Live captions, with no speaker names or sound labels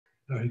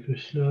Hare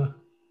Krishna.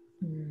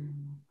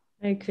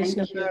 Hare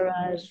Krishna, Thank you.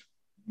 Maharaj.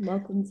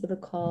 Welcome to the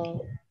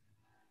call.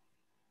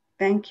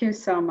 Thank you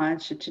so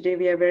much. Today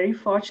we are very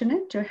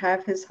fortunate to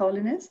have His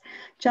Holiness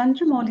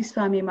Candramauli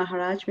Swami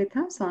Maharaj with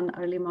us on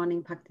early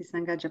morning Bhakti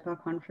Sanga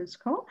Japa conference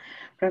call.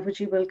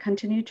 Prabhuji will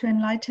continue to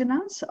enlighten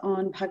us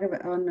on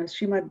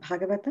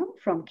Srimad-Bhagavatam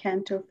from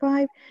Canto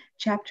 5,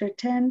 Chapter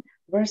 10,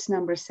 verse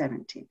number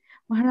 17.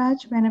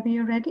 Maharaj, whenever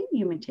you're ready,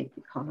 you may take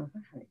the call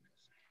over. Hare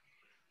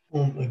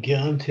Om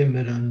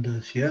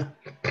Agyantimirandasya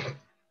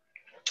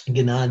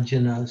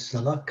Gnanjana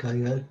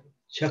Salakaya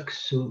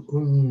Chaksu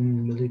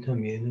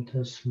Unmilitam Yena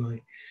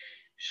Tasmai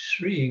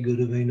Shri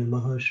Gurave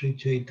Namaha Shri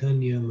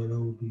Chaitanya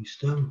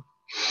Manobhistam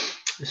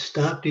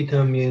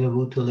Staptitam Yena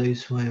Bhutale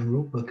Swayam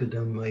Rupa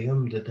Kadam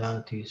Mayam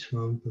Dadati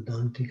Swam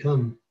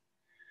Padantikam.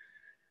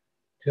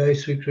 Jai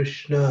Sri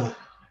Krishna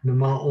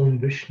Nama Om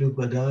Vishnu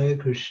Padaya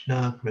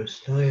Krishna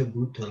Prastaya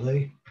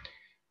Bhutale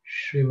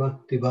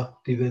Srimakti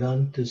Bhakti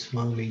Vedanta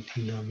Swami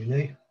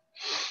Tinamine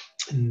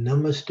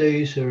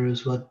Namaste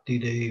Saraswati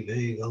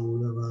Deve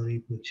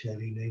Gauravani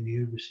Pucharine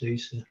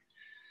Nirvisesa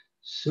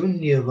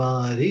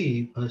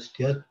Sunyavari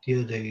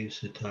Pastyatya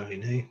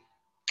Desatarine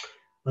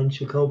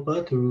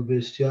Panchakalpa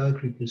Tarubhistya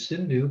Kripa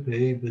Sindhu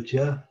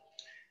Pevaja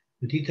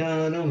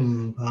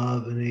Patitanam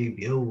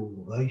Pavanebhyo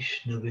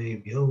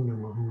Vaishnavebhyo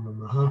Namaho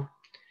Namaha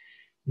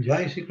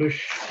Jai Sri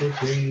Krishna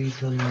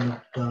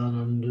Chaitanya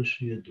Nityananda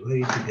Shri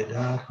Advaita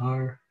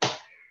Gadadhar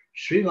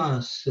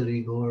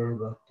Srivasari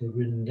Gaur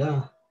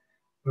Bhaktivinoda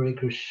Hare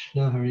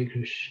Krishna,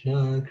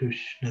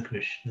 Krishna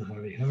Krishna,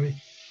 Hare Hare.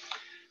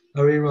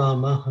 Hare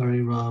Rama,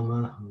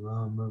 Rama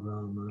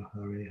Rama,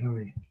 Hare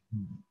Hare.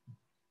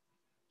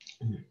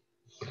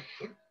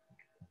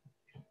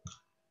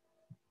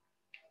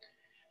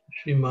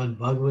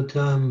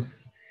 Srimad-Bhagavatam,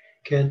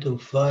 Canto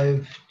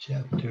 5,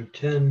 Chapter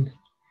 10,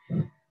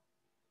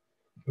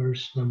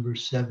 verse number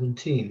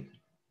 17.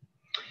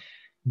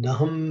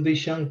 Naham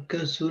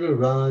Vishanka Sura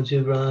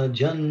Raja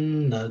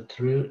Rajan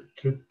Natripya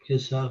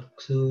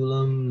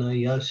Saksulam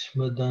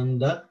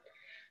Nayashmadandat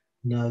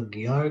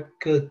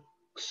Nagyarka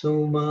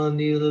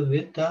Somanila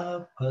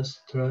Vita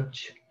Pastrach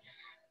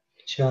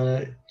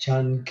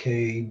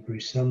Chanke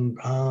Brisam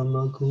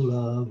Brahma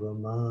Kula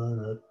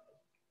Vamanat.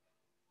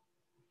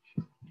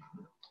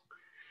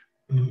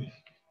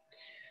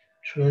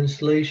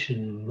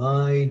 Translation,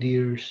 my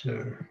dear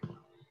sir.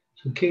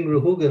 So King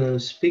Rahugana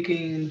is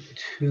speaking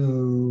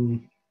to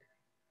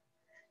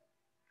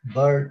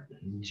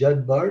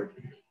Judd Bart.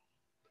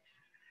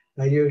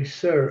 My dear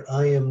sir,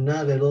 I am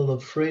not at all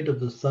afraid of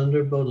the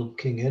thunderbolt of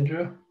King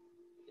Indra,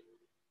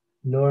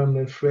 nor am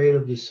I afraid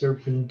of the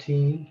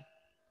serpentine,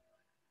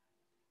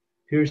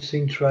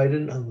 piercing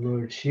trident of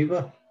Lord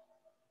Shiva.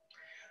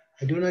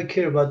 I do not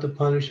care about the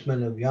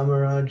punishment of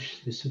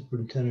Yamaraj, the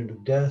superintendent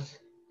of death,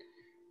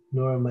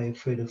 nor am I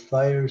afraid of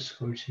fire,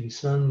 scorching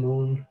sun,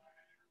 moon,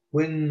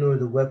 wind, nor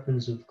the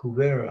weapons of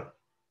Kuvera.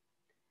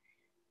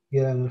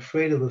 Yet I'm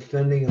afraid of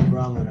offending a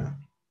Brahmana.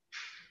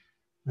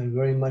 I'm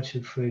very much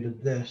afraid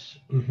of this.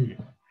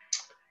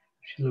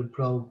 Srila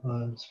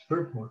Prabhupada's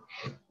purport.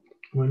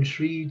 When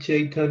Sri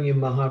Chaitanya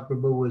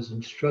Mahaprabhu was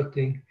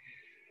instructing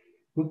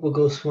Rupa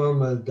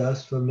Goswami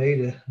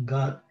Dasvameda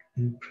Ghat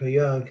in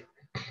Prayag,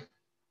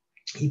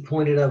 he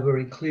pointed out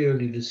very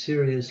clearly the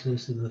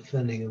seriousness of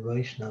offending a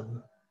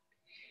Vaishnava.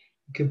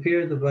 He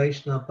compared the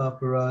Vaisnava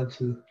Aparadha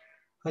to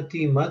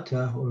Hati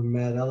Mata, or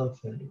mad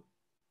elephant.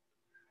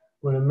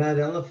 When a mad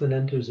elephant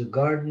enters a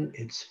garden,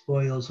 it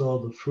spoils all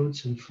the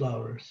fruits and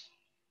flowers.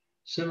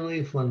 Similarly,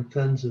 if one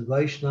offends a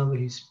Vaishnava,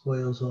 he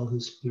spoils all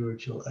his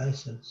spiritual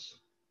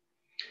assets.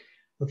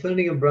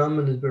 Offending a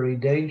Brahmin is very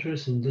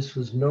dangerous, and this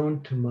was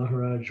known to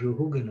Maharaja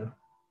Rahugana.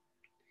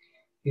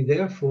 He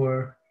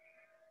therefore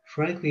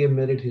frankly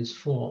admitted his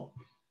fault.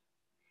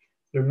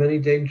 There are many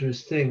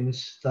dangerous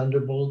things: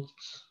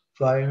 thunderbolts,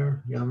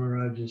 fire,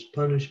 Yamaraj's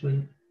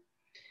punishment,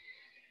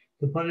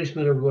 the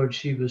punishment of Lord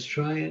Shiva's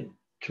trident,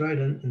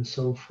 and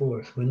so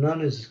forth. When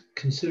none is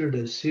considered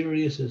as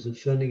serious as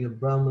offending a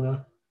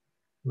Brahmana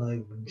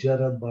like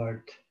Jada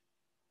Bart.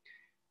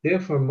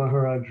 Therefore,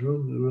 Maharaj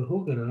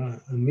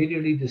Rahugana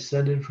immediately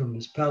descended from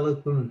his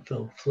palanquin and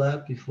fell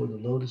flat before the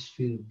lotus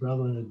feet of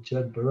Brahmana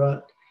Jad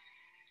Bharat,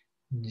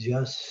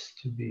 just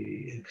to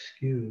be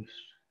excused.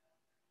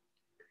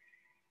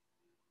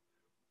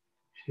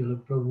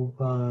 Srila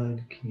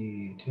Prabhupada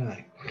ki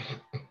jai.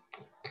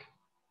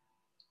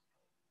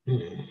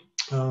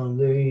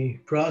 The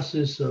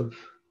process of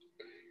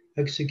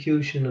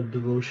execution of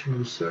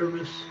devotional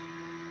service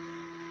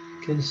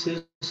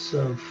consists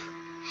of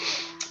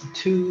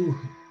two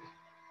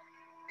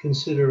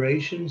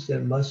considerations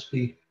that must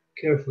be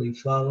carefully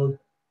followed.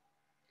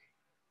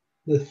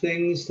 The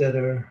things that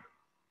are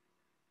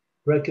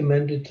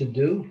recommended to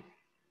do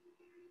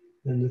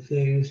and the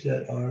things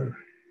that are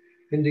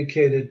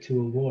indicated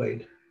to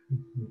avoid.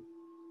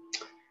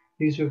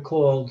 These are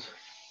called,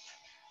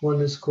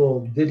 one is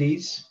called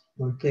vidhis,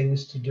 or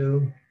things to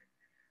do,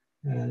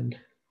 and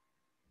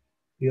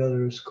the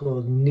other is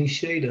called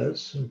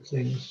nishedas, or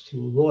things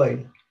to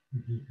avoid.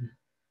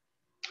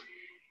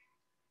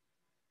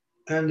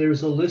 And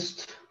there's a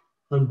list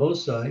on both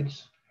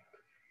sides.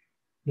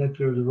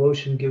 Nectar of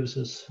Devotion gives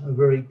us a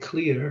very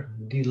clear,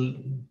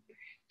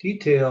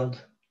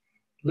 detailed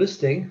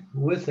listing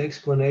with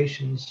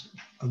explanations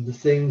of the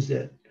things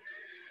that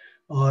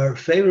are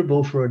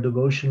favorable for a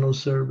devotional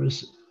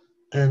service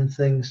and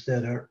things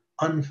that are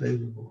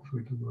unfavorable for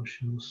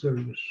devotional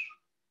service.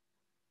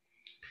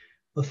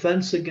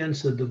 Offense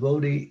against a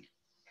devotee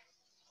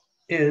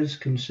is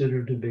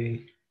considered to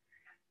be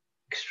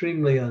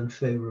extremely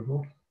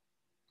unfavorable.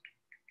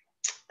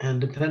 And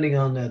depending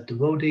on that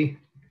devotee,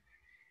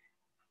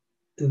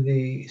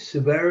 the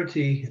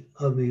severity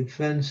of the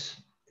offense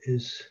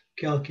is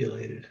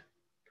calculated.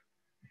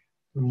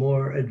 The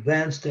more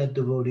advanced that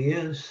devotee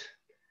is,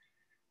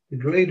 the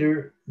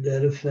greater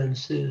that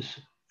offense is.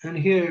 And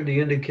here the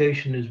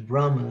indication is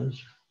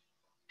Brahmanas.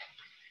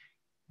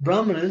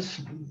 Brahmanas,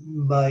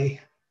 by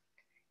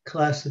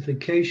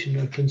classification,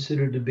 are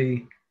considered to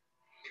be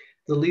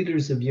the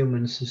leaders of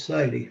human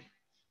society.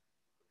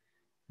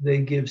 They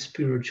give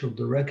spiritual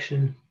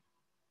direction.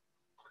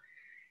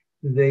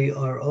 They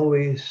are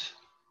always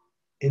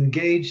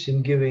engaged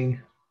in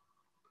giving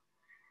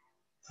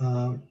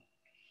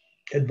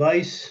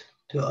advice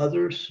to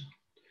others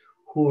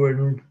who are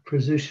in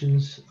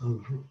positions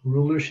of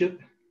rulership.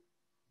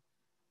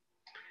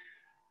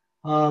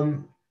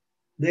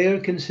 They are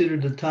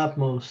considered the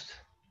topmost.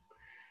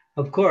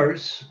 Of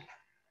course,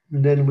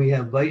 and then we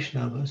have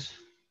Vaishnavas.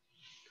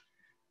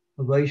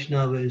 A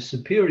Vaishnava is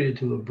superior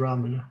to a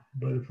Brahmana,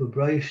 but if a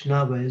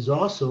Vaishnava is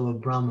also a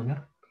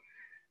Brahmana,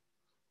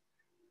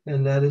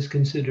 then that is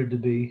considered to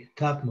be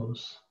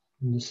topmost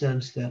in the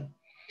sense that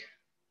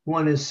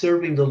one is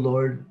serving the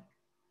Lord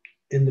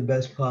in the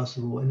best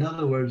possible. In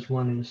other words,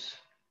 one is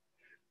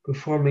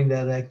performing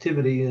that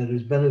activity that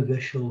is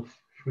beneficial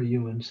for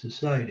human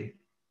society.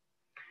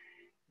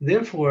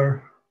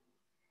 Therefore,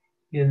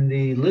 in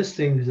the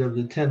listings of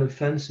the 10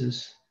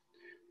 offenses,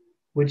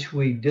 which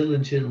we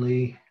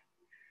diligently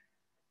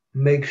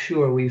make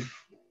sure we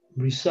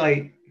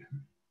recite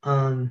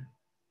on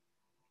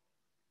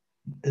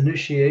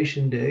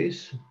initiation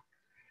days,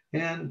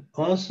 and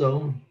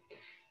also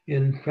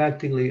in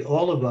practically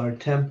all of our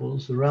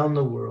temples around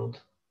the world,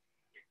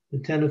 the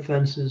 10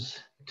 offenses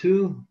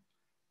to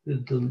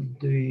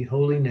the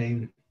holy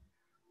name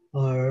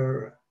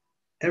are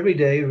every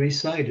day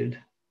recited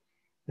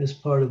as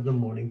part of the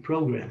morning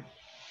program.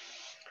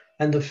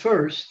 And the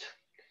first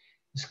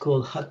is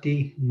called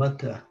Hati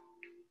Mata,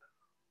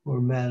 or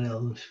mad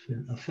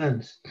elephant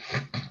offense.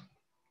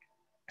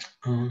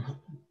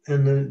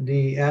 And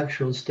the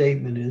actual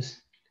statement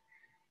is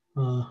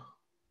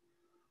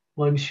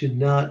one should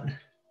not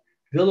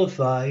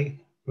vilify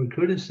or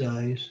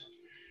criticize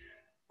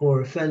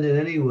or offend in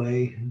any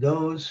way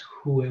those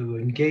who have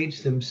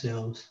engaged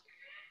themselves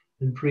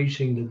in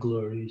preaching the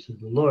glories of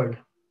the Lord.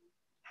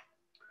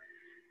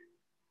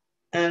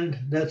 And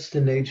that's the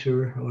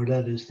nature, or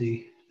that is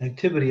the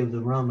activity of the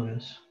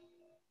Brahmanas.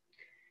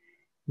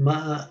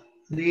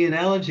 The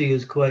analogy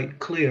is quite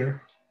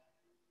clear.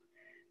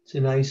 It's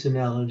a nice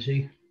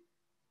analogy.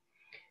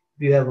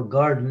 If you have a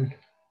garden,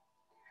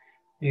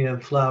 you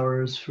have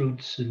flowers,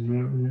 fruits,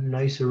 and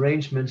nice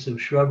arrangements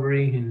of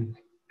shrubbery, and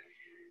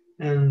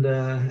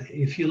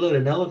if you let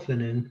an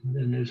elephant in,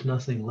 then there's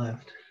nothing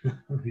left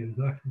of your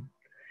garden.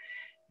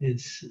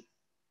 It's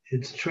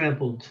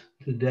trampled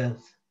to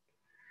death.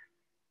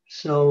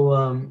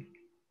 So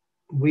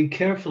we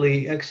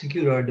carefully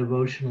execute our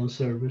devotional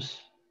service,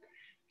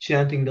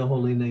 chanting the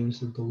holy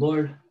names of the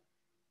Lord,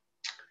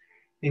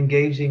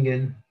 engaging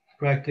in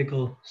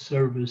practical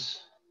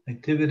service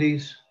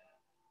activities,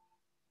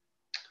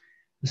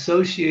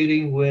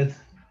 associating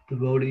with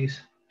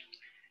devotees,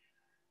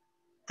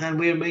 and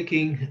we are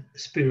making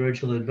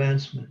spiritual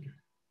advancement.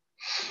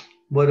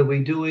 What are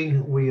we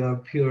doing? We are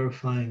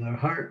purifying our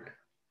heart.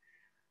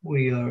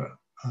 We are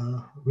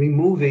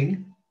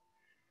removing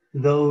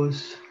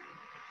those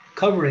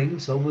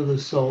coverings over the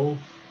soul,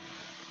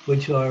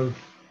 which are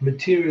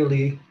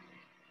materially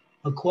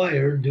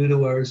acquired due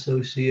to our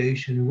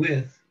association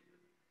with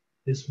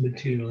this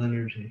material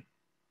energy.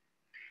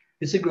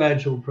 It's a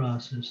gradual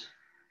process.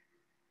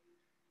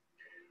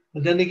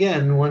 But then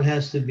again, one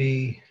has to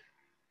be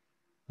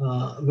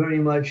very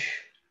much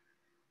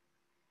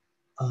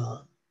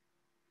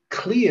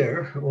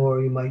clear,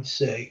 or you might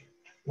say,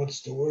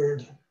 what's the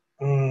word?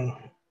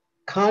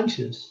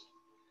 Conscious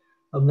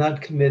of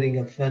not committing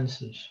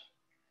offenses.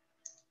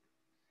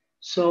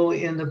 So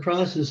in the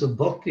process of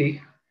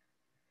bhakti,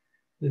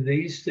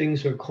 these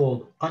things are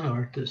called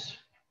anarthas.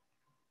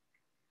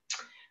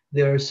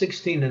 There are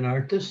 16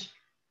 anarthas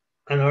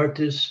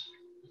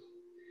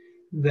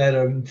that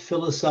are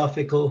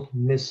philosophical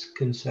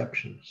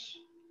misconceptions.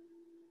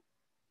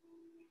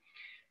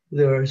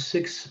 There are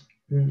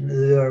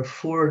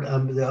four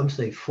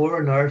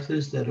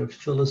anarthas that are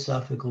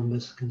philosophical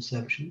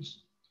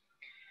misconceptions.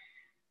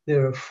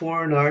 There are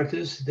 4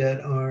 anarthas that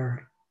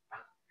are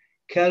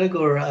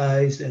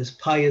categorized as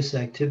pious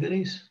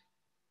activities.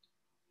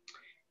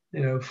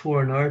 There are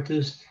 4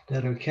 anarthas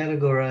that are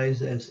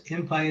categorized as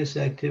impious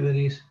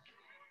activities.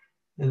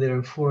 And there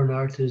are 4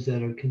 narthas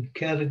that are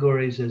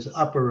categories as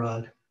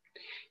aparad.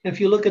 If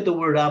you look at the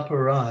word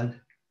aparad,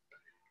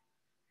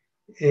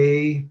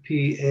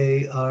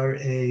 A-P-A-R-A-D-H-A,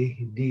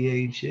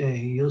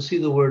 you'll see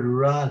the word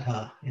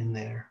radha in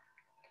there.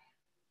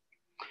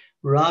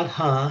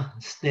 Radha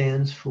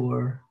stands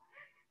for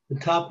the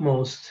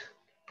topmost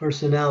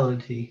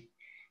personality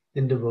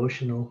in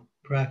devotional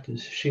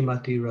practice,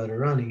 Srimati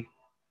Radharani.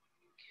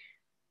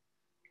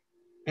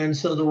 And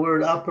so the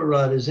word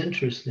aparad is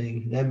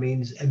interesting. That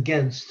means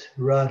against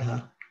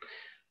Radha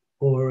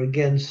or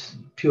against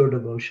pure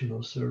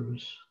devotional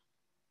service.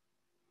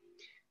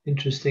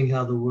 Interesting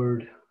how the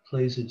word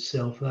plays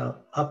itself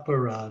out,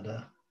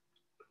 aparada.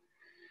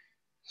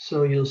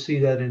 So you'll see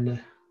that in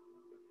the,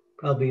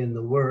 probably in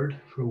the word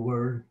for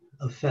word,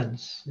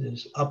 offense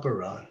is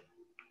aparad.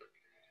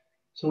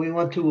 So we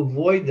want to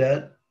avoid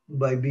that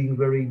by being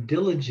very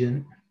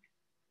diligent.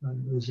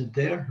 Is it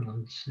there?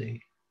 Let's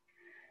see.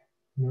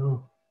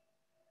 No.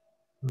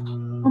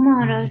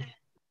 Maharaj.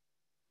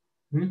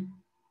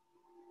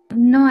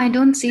 No, I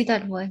don't see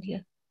that word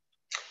here.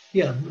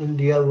 Yeah, and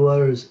the other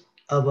word is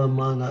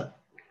avamana.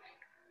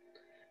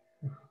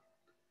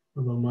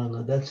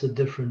 Avamana, that's a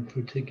different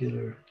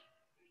particular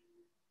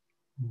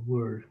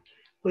word.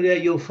 But yeah,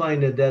 you'll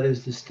find that that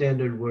is the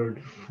standard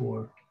word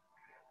for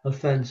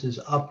offense is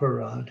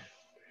aparad,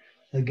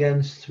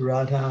 against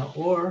Radha,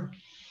 or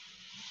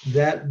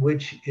that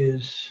which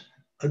is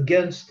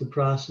against the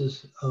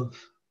process of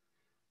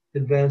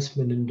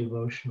advancement in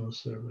devotional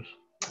service.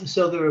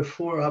 So there are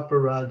 4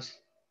 aparads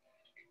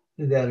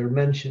that are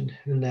mentioned,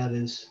 and that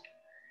is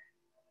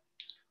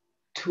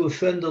to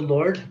offend the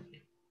Lord,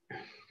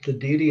 the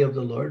deity of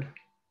the Lord,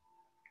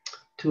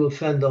 to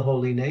offend the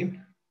holy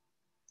name,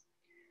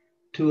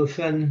 to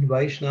offend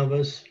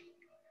Vaishnavas,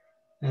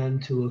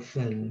 and to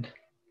offend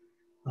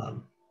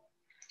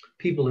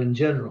people in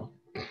general.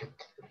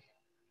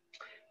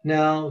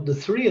 Now, the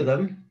 3 of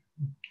them,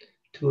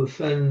 to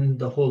offend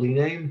the holy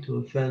name, to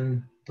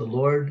offend the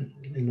Lord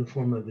in the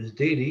form of his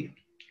deity,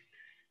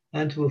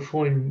 and to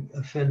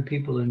offend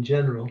people in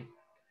general,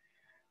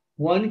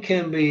 one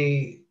can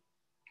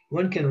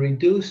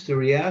reduce the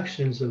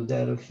reactions of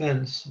that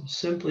offense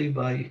simply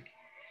by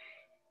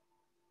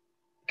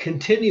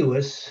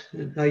continuous,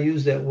 I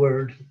use that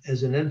word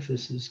as an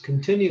emphasis,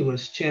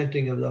 continuous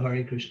chanting of the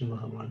Hare Krishna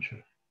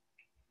Mahamantra.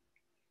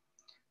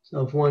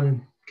 So if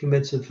one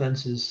commits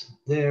offenses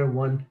there,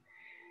 one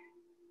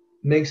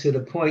makes it a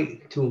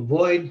point to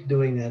avoid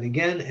doing that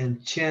again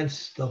and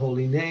chants the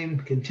holy name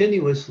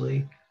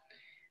continuously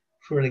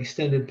for an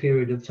extended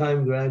period of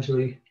time.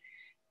 Gradually,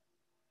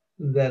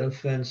 that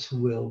offense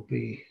will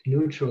be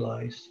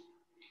neutralized.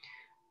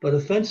 But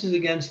offenses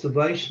against the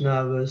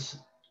Vaishnavas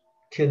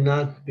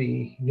cannot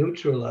be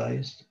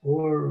neutralized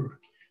or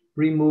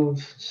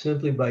removed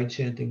simply by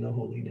chanting the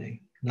holy name.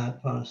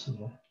 Not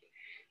possible.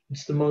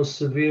 It's the most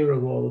severe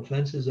of all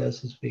offenses,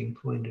 as is being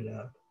pointed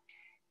out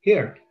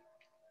here.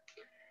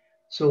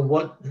 So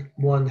what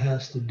one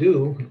has to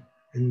do,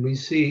 and we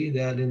see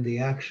that in the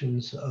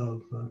actions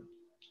of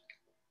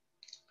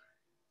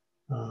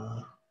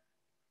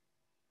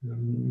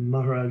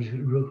Maharaja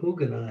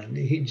Ruhuganan,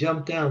 he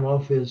jumped down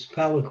off his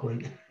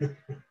palanquin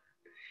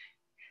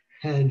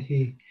and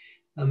he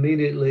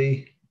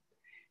immediately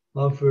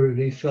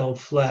he fell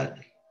flat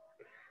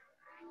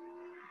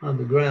on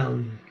the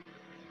ground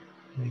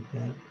like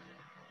that.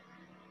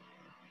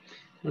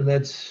 And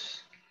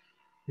that's,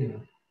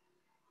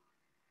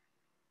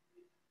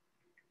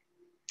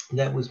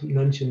 that was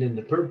mentioned in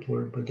the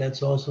purport, but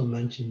that's also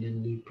mentioned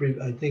in the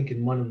I think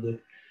in one of the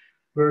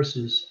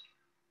verses,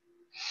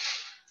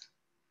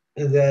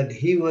 that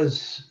he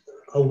was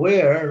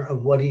aware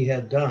of what he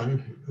had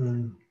done.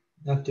 And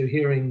after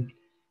hearing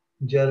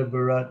Jada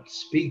Bharat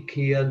speak,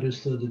 he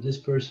understood that this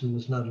person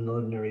was not an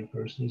ordinary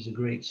person. He's a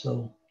great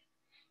soul.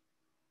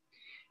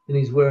 And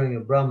he's wearing a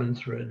Brahmin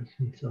thread.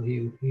 So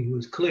he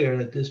was clear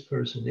that this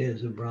person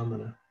is a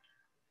Brahmana.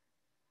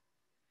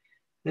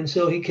 And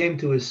so he came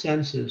to his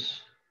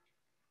senses.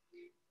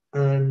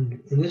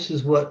 And this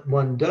is what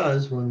one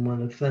does when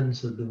one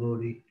offends a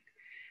devotee.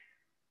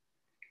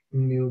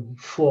 You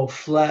fall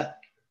flat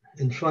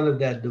in front of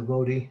that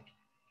devotee,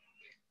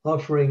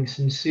 offering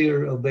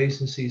sincere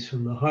obeisances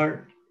from the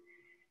heart,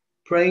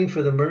 praying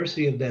for the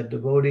mercy of that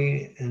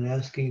devotee and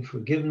asking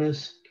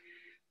forgiveness.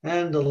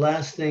 And the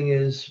last thing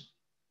is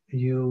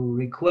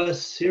you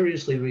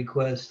seriously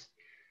request,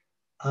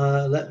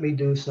 let me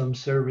do some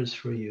service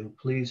for you.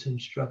 Please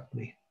instruct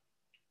me.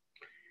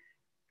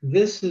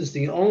 This is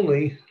the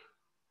only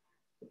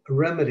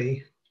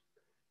remedy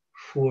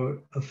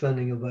for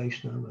offending a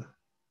Vaishnava.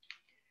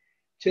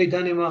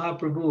 Chaitanya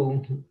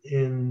Mahaprabhu,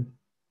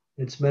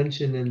 it's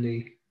mentioned in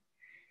the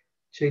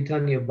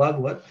Chaitanya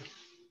Bhagavat,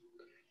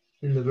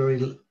 in the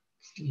very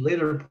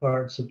later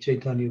parts of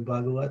Chaitanya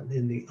Bhagavat,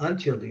 in the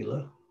Antya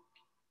Lila,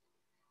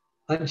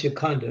 Antya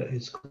Kanda,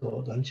 it's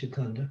called Antya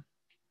Kanda.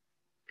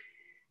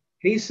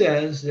 He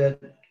says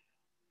that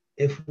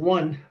if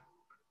one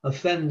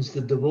offends the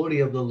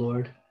devotee of the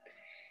Lord,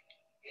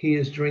 he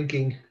is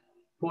drinking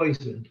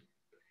poison.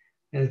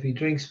 And if he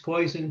drinks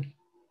poison,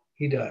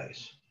 he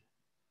dies.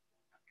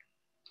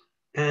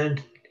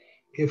 And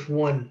if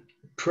one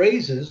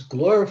praises,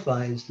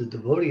 glorifies the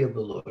devotee of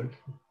the Lord,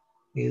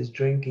 he is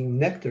drinking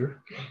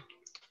nectar,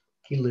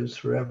 he lives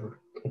forever.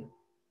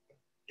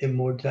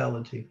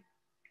 Immortality.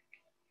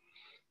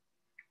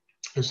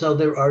 And so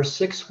there are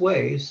 6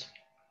 ways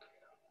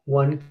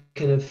one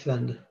can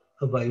offend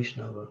a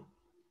Vaishnava.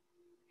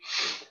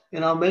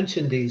 And I'll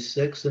mention these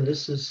 6, and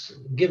this is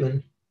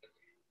given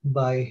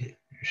by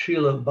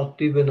Srila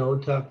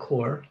Bhaktivinoda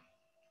Thakur.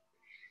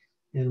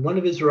 In one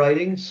of his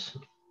writings,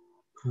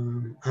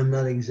 I'm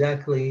not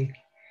exactly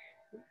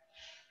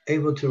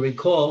able to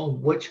recall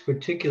which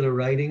particular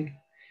writing,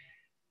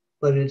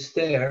 but it's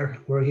there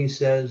where he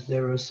says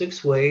there are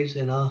 6 ways,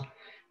 and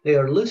they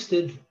are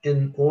listed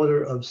in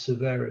order of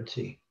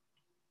severity.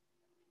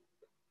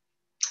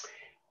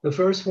 The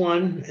first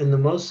one, and the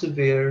most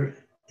severe,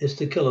 is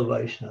to kill a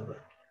Vaishnava.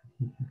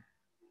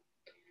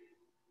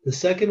 The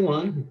second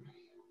one,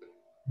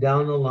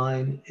 down the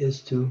line,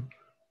 is to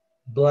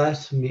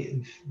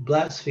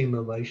blaspheme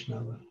a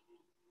Vaishnava.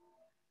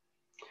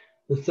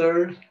 The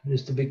third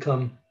is to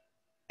become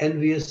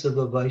envious of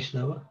a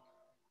Vaishnava.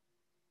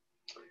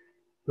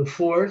 The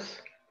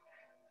fourth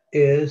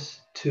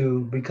is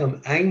to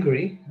become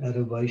angry at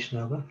a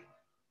Vaishnava.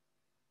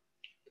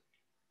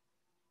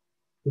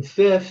 The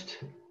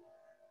fifth,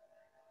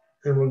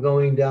 and we're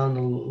going down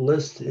the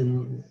list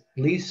in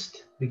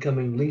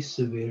becoming least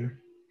severe,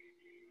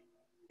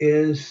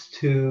 is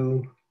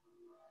to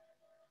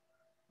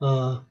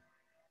let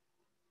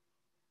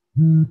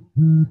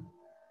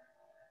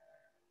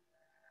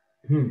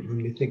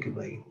me think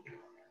about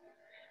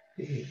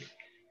it.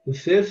 The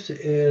fifth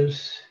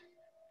is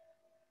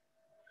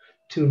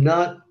to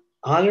not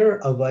honor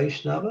a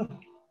Vaishnava.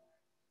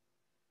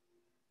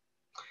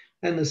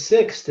 And the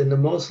sixth, and the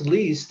most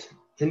least,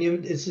 and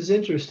this is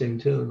interesting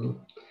too,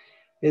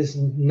 is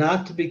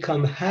not to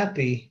become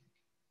happy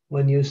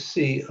when you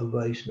see a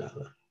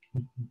Vaishnava.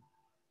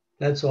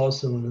 That's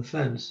also an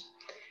offense.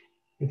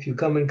 If you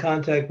come in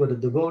contact with a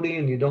devotee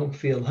and you don't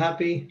feel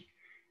happy,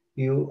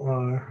 you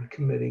are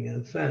committing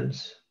an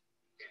offense.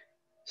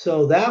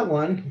 So that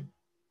one,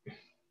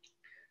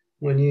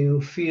 when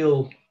you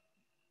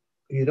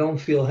don't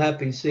feel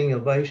happy seeing a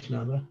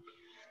Vaishnava,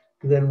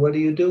 then what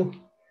do?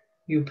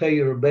 You pay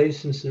your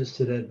obeisances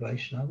to that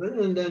Vaishnava,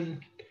 and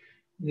then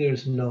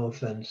there's no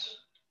offense.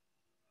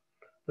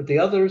 But the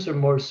others are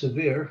more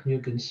severe. You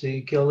can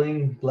see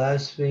killing,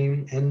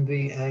 blaspheme,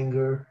 envy,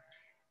 anger,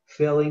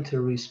 failing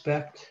to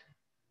respect,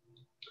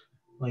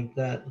 like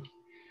that.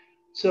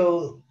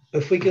 So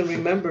if we can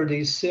remember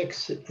these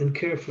 6 and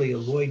carefully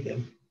avoid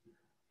them.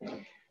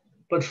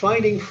 But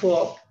finding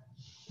fault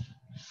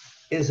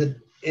is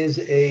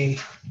a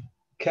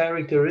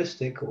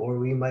characteristic, or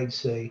we might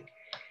say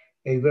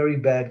a very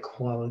bad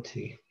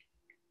quality.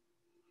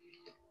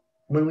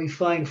 When we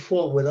find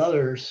fault with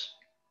others,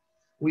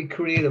 we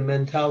create a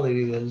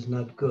mentality that is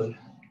not good.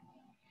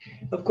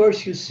 Of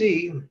course, you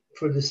see,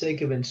 for the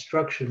sake of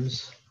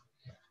instructions,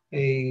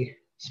 a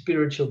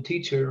spiritual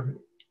teacher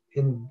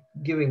in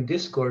giving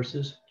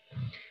discourses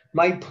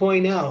might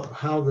point out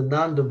how the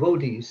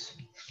non-devotees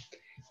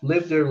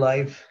live their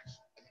life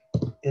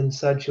in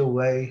such a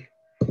way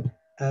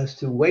as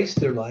to waste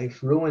their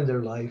life, ruin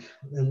their life,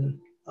 and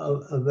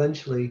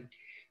eventually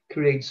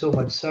create so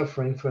much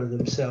suffering for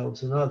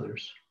themselves and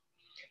others.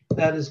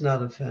 That is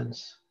not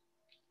offense.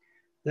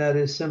 That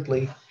is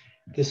simply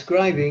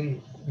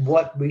describing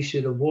what we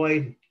should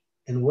avoid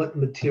and what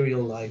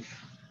material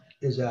life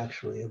is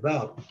actually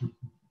about.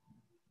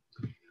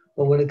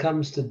 But when it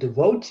comes to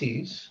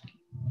devotees,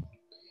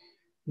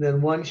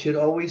 then one should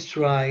always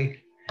try,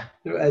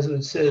 as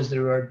it says,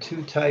 there are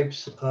 2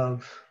 types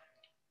of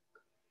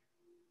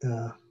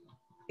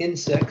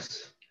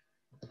insects,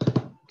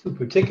 2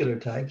 particular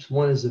types.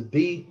 One is a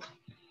bee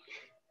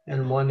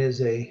and one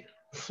is a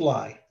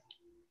fly.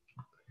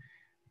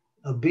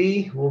 A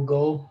bee will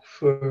go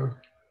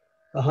for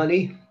the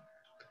honey,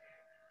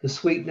 the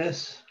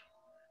sweetness.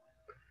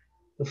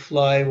 The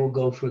fly will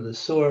go for the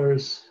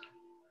sores,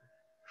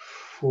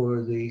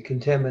 for the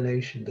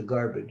contamination, the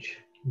garbage.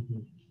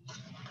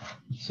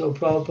 So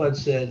Prabhupada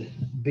said,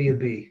 be a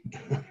bee.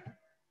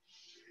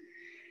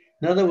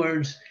 In other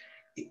words,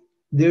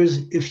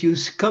 if you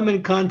come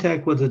in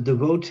contact with a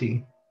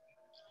devotee,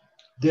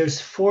 there's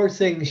 4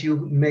 things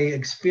you may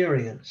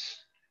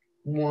experience.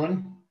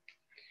 One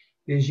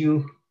is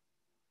you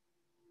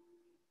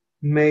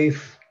may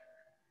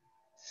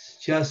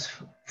just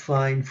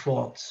find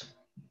faults,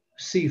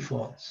 see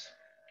faults.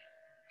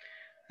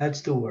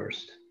 That's the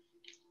worst.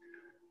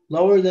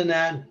 Lower than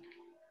that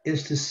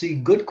is to see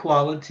good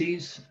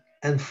qualities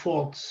and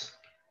faults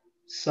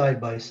side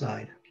by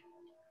side.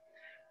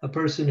 A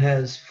person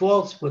has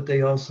faults, but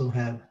they also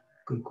have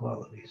good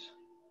qualities.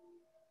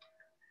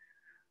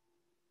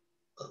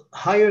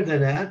 Higher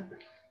than that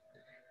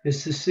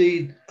is to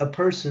see a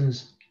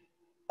person's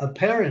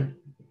apparent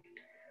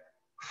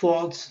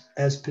faults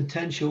as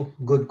potential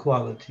good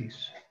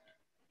qualities.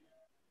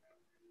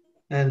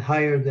 And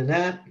higher than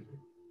that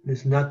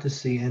is not to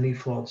see any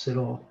faults at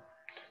all.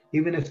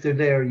 Even if they're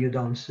there, you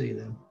don't see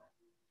them.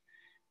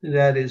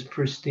 that is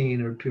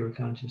pristine or pure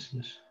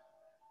consciousness.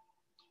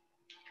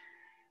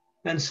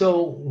 And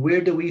so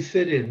where do we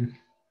fit in?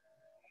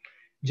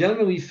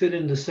 Generally, we fit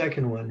in the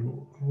second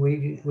one.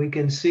 We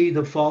can see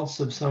the faults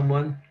of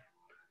someone,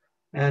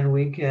 and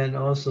we can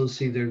also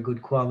see their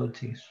good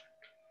qualities.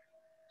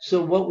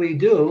 So what we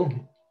do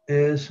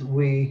is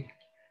we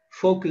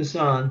focus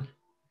on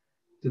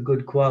the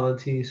good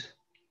qualities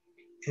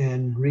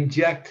and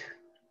reject,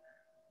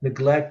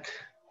 neglect,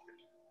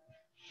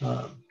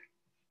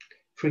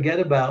 forget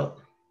about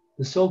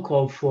the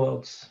so-called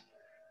faults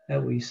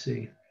that we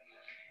see.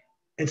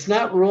 It's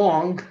not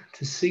wrong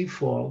to see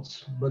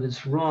faults, but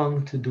it's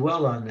wrong to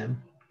dwell on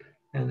them,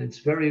 and it's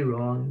very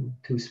wrong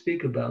to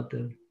speak about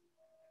them.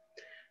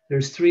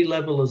 There's 3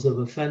 levels of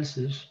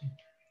offenses.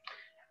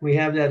 We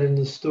have that in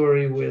the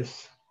story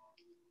with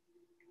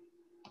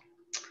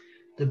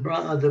the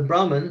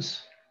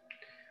Brahmins.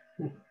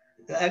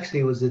 Actually,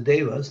 it was the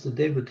Devas, the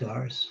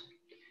Devatars,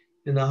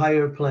 in the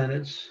higher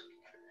planets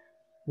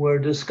were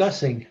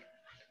discussing,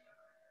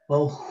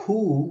 well,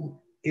 who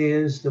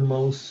is the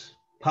most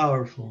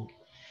powerful?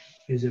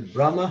 Is it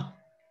Brahma?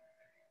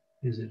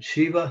 Is it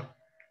Shiva?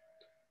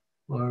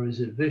 Or is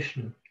it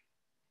Vishnu?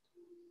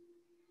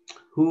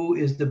 Who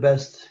is the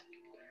best?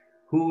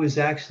 Who is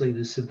actually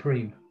the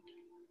supreme?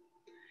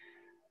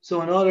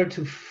 So in order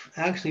to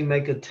actually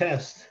make a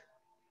test,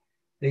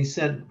 they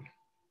sent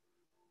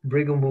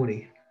Bhrigu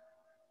Muni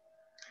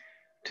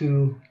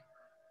to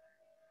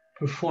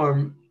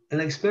perform an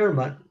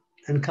experiment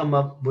and come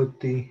up with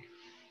the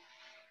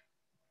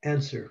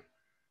answer.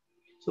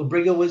 So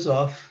Bhrigu was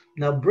off.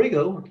 Now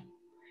Bhrigu,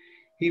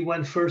 he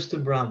went first to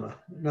Brahma.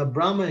 Now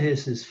Brahma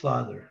is his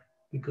father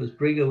because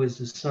Bhrigu is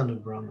the son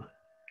of Brahma.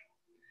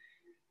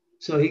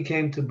 So he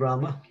came to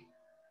Brahma,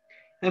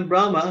 and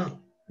Brahma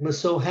was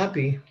so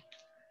happy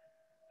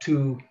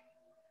to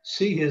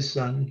see his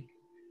son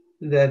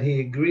that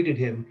he greeted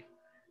him.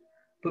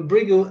 But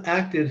Bhrigu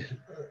acted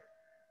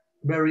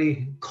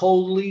very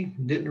coldly,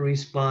 didn't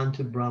respond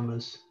to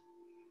Brahma's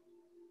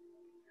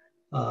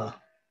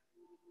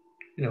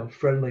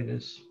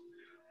friendliness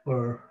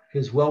or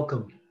his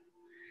welcome.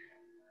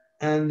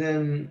 And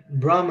then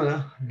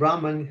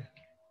Brahman,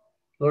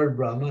 Lord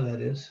Brahma,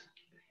 that is,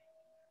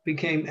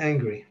 became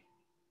angry.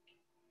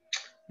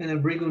 And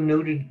then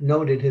Bhrigu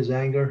noted his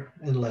anger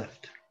and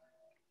left.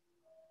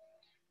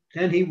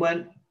 Then he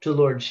went to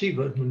Lord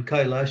Shiva in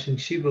Kailash, and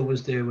Shiva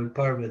was there with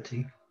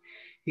Parvati.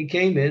 He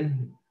came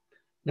in.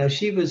 Now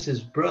Shiva's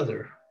his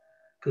brother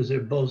because they're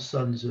both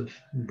sons of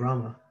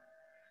Brahma.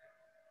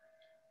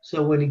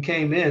 So when he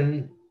came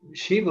in,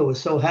 Shiva was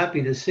so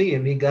happy to see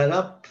him, he got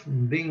up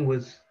from being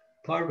with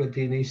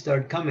Parvati and he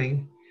started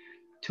coming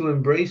to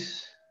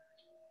embrace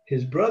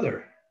his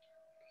brother.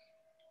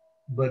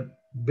 But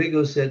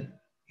Bhrigu said,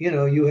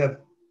 you have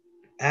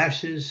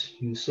ashes,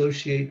 you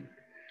associate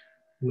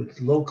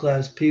with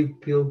low-class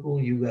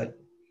people, you got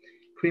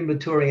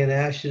crematorium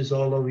ashes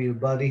all over your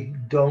body,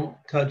 don't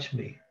touch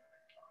me.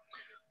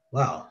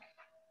 Wow.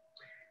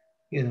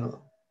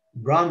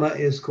 Brahma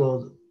is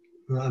called,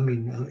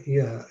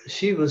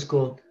 Shiva is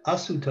called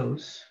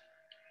Asutos.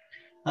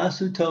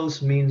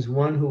 Asutos means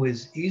one who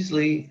is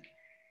easily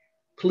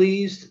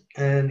pleased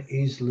and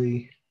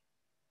easily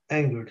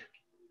angered.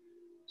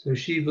 So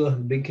Shiva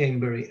became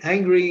very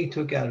angry,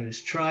 took out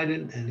his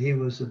trident, and he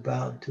was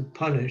about to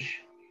punish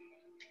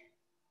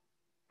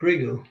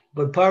Bhrigu.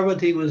 But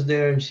Parvati was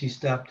there and she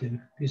stopped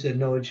him. He said,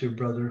 no, it's your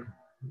brother.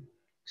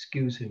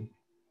 Excuse him.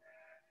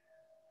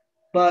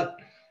 But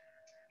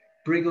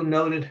Bhrigu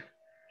noted,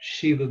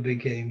 Shiva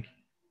became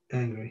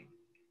angry.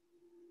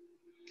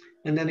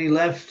 And then he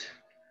left,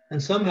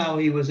 and somehow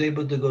he was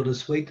able to go to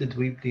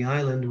Svetadweep, the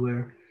island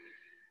where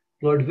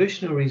Lord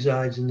Vishnu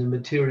resides in the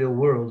material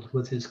world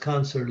with his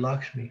consort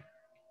Lakshmi.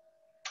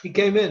 He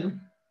came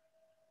in,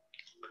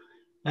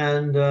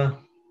 and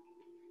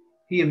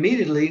he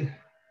immediately,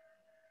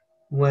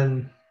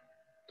 when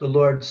the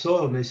Lord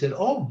saw him, he said,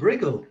 oh,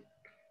 Bhrigu,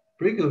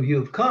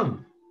 you've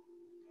come.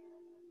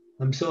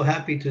 I'm so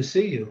happy to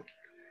see you.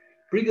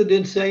 Bhrigu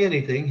didn't say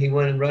anything. He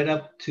went right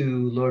up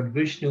to Lord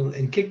Vishnu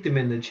and kicked him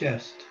in the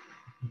chest.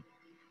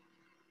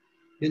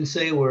 Didn't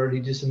say a word, he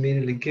just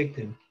immediately kicked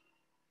him.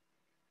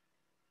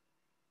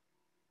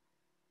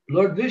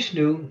 Lord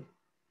Vishnu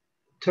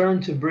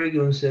turned to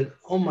Bhrigu and said,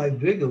 oh, my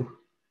Bhrigu,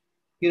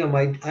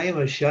 I am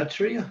a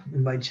Kshatriya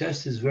and my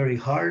chest is very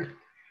hard.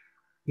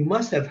 You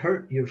must have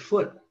hurt your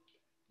foot.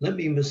 Let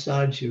me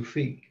massage your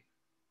feet.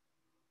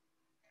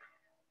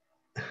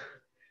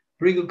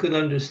 Bhrigu could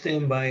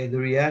understand by the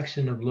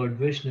reaction of Lord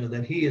Vishnu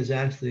that he is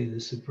actually the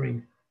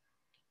Supreme.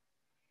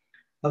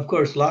 Of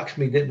course,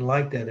 Lakshmi didn't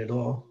like that at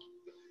all.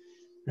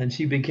 And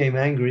she became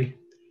angry.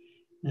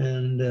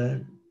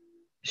 And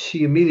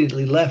she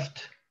immediately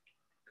left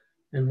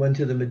and went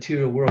to the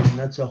material world. And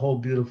that's a whole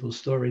beautiful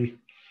story,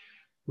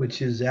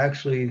 which is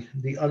actually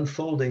the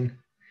unfolding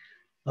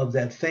of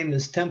that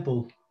famous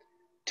temple,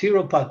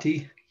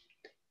 Tirupati,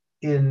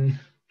 in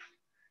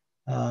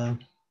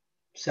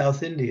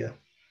South India.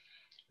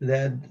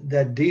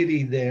 That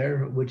deity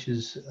there, which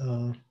is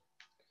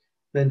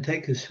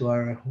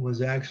Venkataswara,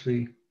 was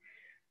actually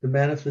the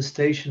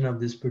manifestation of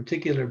this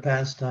particular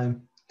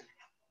pastime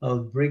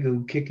of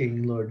Bhrigu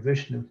kicking Lord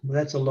Vishnu. Well,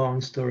 that's a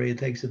long story. It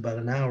takes about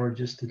an hour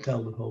just to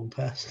tell the whole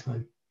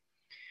pastime.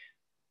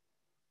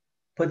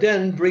 But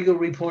then Bhrigu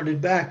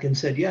reported back and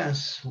said,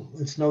 yes,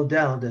 it's no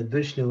doubt that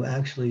Vishnu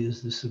actually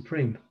is the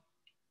supreme.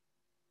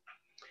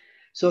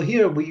 So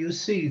here you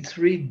see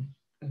three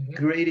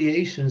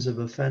gradations of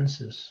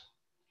offenses.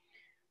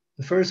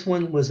 The first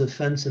one was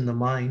offense in the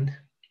mind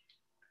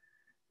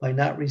by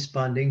not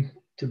responding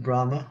to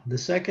Brahma. The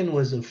second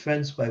was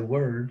offense by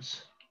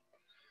words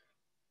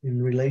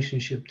in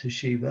relationship to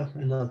Shiva.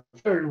 And the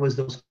third was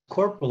the most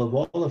corporal of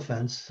all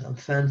offense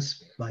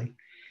by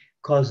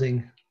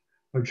causing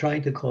or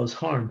trying to cause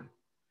harm,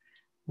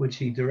 which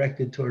he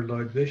directed toward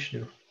Lord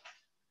Vishnu.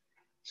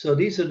 So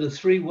these are the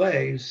three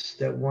ways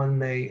that one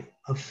may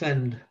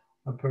offend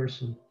a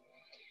person.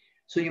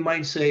 So you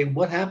might say,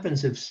 what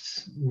happens if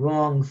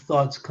wrong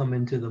thoughts come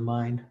into the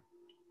mind?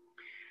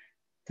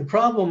 The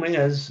problem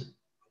is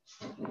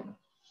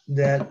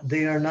that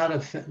they are not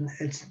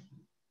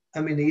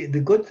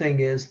the good thing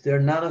is they're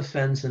not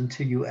offense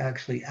until you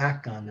actually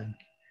act on them.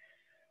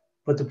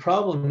 But the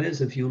problem is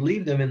if you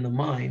leave them in the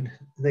mind,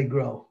 they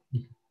grow.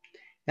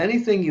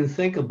 Anything you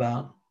think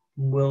about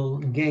will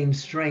gain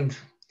strength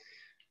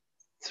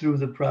through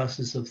the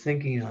process of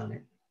thinking on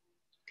it.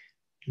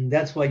 And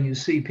that's why you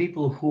see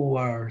people who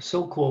are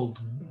so-called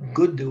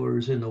good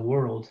doers in the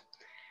world,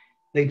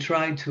 they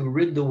try to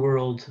rid the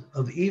world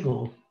of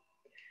evil.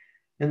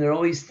 And they're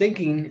always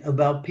thinking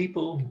about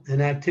people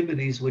and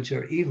activities which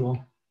are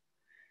evil.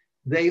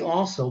 They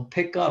also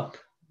pick up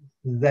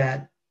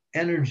that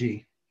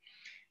energy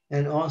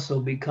and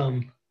also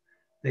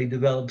they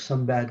develop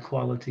some bad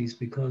qualities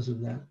because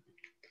of that.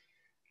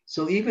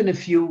 So even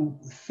if you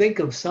think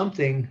of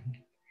something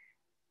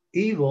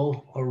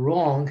evil or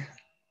wrong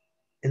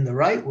in the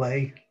right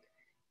way,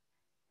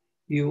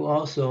 you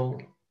also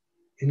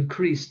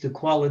increase the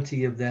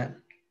quality of that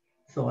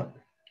thought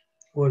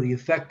or the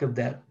effect of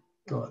that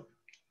thought.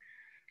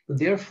 But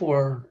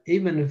therefore,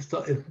 even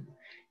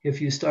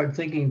if you start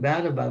thinking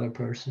bad about a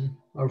person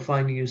or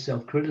finding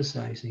yourself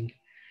criticizing,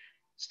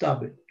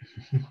 stop it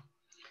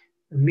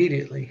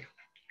immediately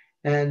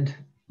and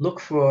look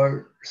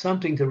for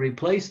something to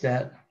replace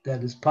that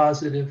is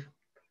positive,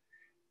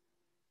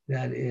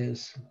 that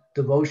is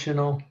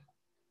devotional,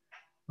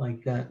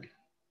 like that.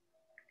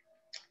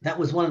 That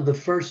was one of the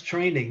first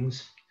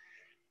trainings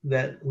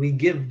that we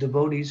give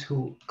devotees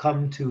who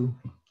come to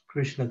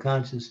Krishna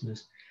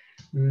consciousness,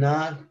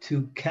 not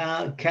to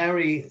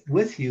carry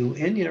with you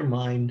in your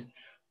mind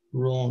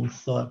wrong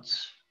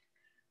thoughts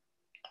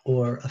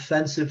or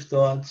offensive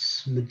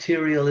thoughts,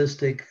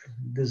 materialistic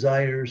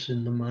desires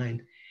in the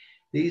mind.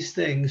 These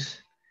things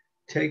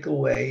take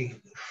away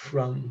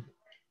from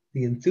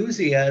the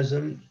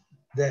enthusiasm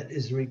that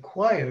is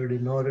required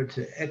in order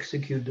to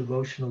execute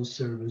devotional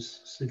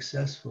service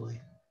successfully.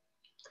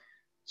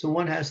 So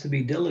one has to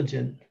be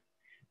diligent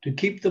to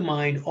keep the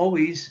mind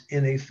always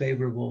in a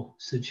favorable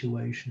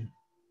situation.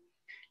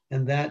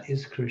 And that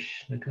is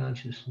Krishna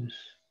consciousness.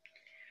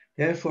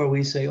 Therefore,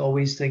 we say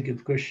always think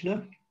of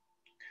Krishna,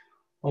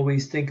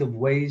 always think of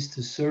ways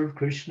to serve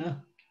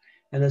Krishna,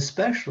 and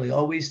especially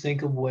always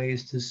think of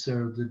ways to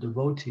serve the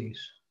devotees.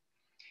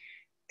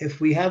 If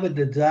we have a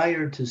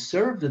desire to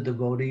serve the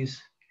devotees,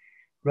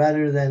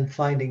 rather than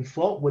finding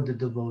fault with the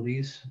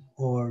devotees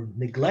or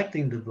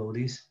neglecting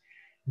devotees,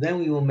 then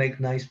we will make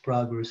nice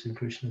progress in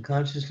Krishna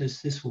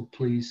consciousness. This will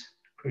please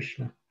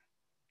Krishna,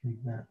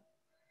 like that.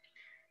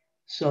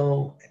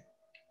 So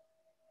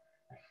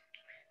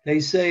they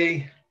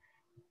say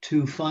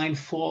to find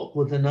fault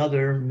with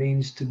another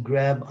means to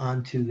grab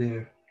onto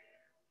their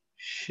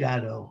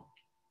shadow.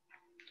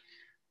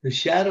 The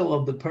shadow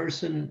of the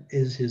person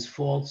is his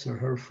faults or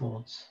her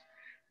faults.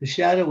 The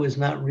shadow is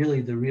not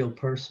really the real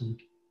person.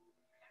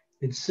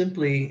 It's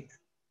simply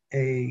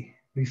a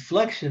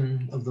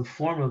reflection of the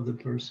form of the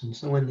person.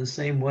 So in the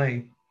same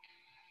way,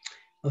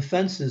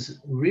 offenses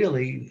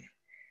really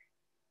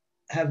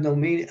have no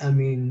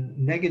meaning,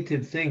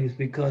 negative things,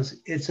 because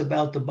it's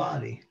about the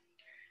body.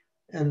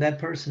 And that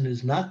person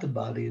is not the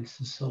body, it's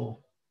the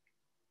soul.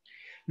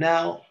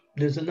 Now,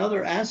 there's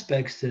another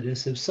aspect to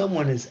this. If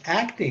someone is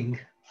acting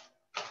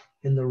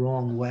in the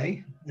wrong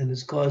way and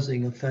is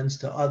causing offense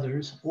to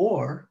others,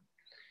 or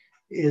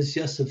is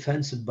just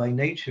offensive by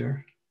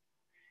nature,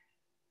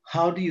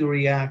 how do you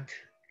react?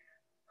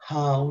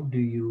 How do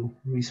you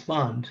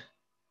respond?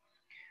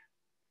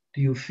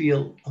 Do you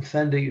feel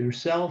offended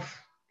yourself?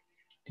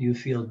 Do you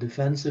feel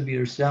defensive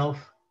yourself?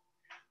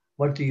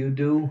 What do you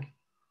do?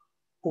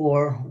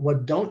 Or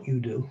what don't you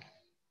do?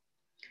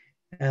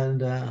 And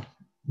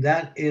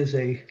that is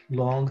a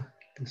long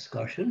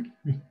discussion,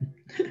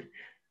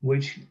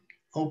 which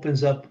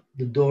opens up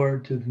the door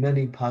to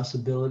many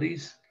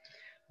possibilities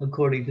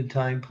according to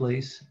time,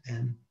 place,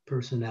 and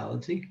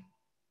personality.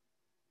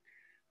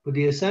 But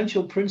the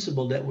essential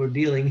principle that we're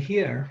dealing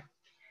here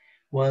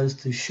was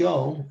to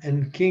show,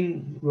 and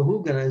King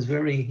Rahugana is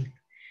very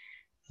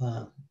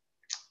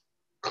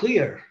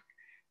clear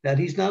that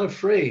he's not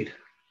afraid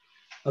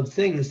of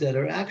things that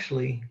are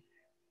actually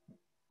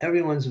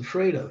everyone's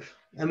afraid of.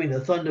 I mean,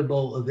 the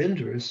thunderbolt of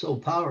Indra is so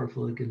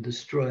powerful it can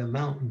destroy a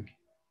mountain.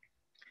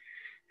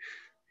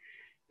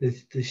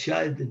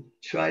 The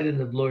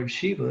trident of Lord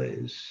Shiva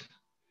is,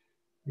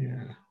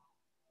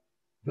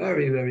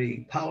 very,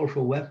 very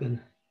powerful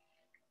weapon.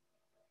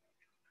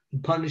 The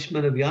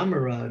punishment of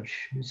Yamaraj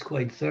is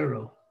quite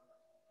thorough.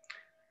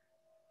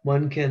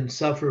 One can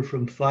suffer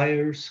from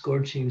fire,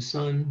 scorching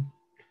sun.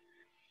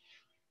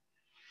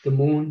 The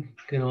moon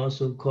can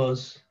also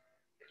cause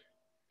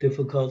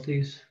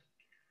difficulties.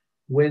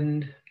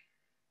 Wind.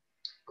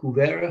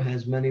 Kuvera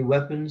has many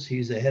weapons.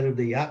 He's the head of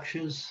the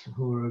Yakshas,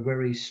 who are a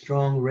very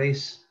strong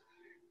race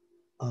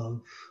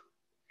of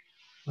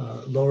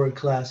lower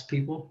class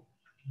people.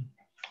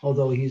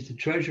 Although he's the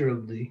treasurer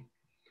of the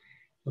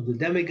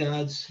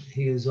demigods,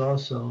 he is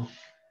also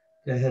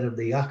the head of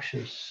the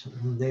Yakshas.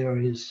 They are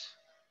his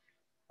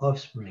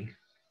offspring.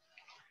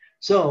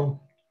 So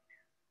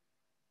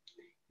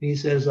he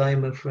says, I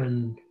am a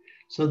friend.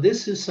 So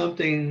this is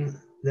something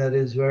that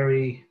is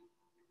very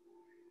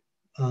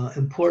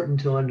important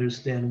to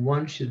understand.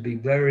 One should be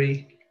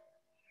very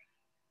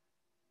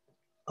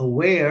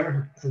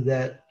aware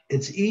that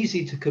it's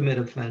easy to commit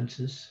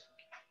offenses,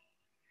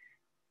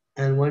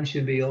 and one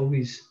should be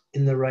always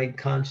in the right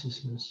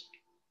consciousness.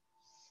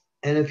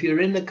 And if you're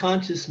in the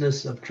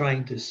consciousness of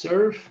trying to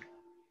serve,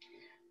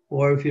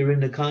 or if you're in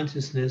the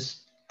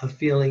consciousness of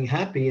feeling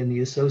happy in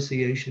the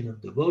association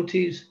of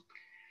devotees,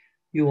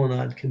 you will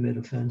not commit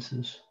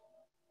offenses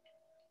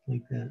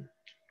like that.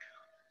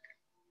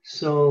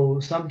 So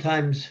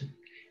sometimes,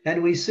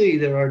 and we see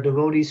there are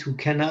devotees who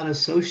cannot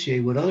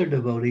associate with other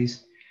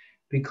devotees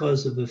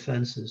because of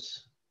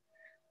offenses.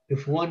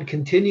 If one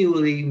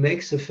continually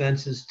makes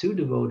offenses to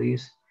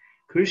devotees,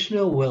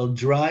 Krishna will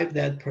drive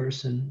that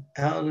person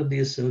out of the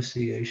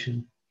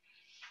association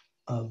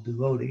of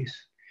devotees.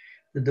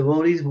 The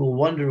devotees will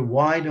wonder,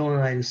 why don't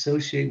I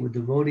associate with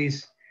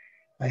devotees?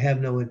 I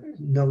have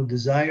no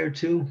desire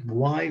to.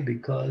 Why?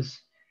 Because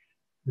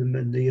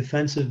the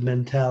offensive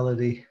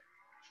mentality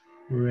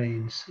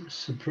reigns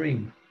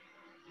supreme.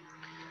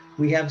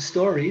 We have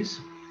stories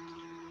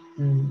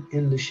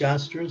in the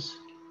Shastras,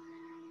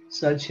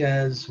 such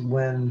as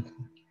when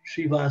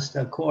Srivas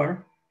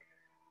Thakur,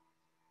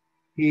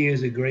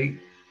 he's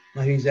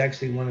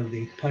actually one of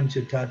the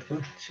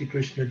Panchatattva, Sri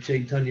Krishna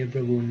Chaitanya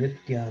Prabhu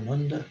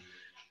Nityananda,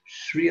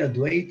 Sri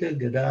Advaita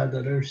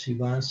Gadadhara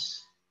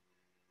Srivas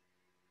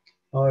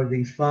are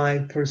the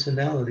 5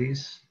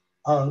 personalities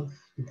of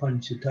the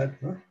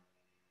Panchatattva.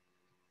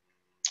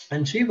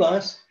 And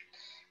Srivas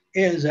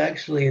is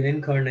actually an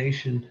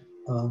incarnation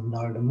of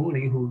Narada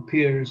Muni, who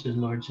appears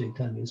in Lord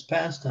Chaitanya's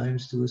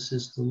pastimes to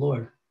assist the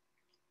Lord.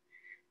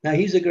 Now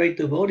he's a great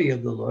devotee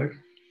of the Lord,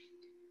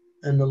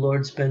 and the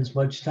Lord spends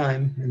much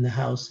time in the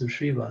house of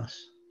Srivas.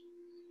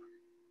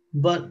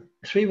 But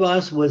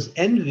Srivas was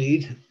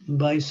envied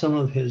by some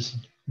of his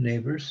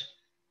neighbors,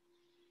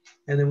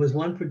 and there was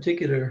one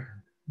particular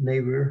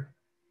neighbor.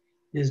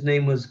 His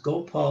name was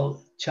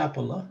Gopal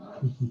Chapala,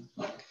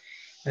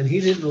 and he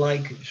didn't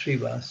like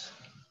Srivas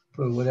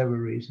for whatever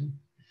reason.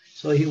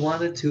 So he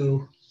wanted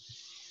to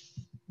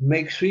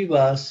make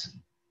Srivas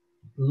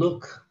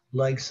look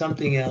like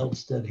something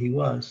else that he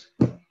was.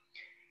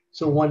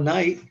 So one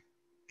night,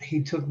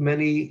 he took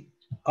many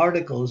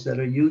articles that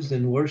are used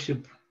in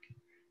worship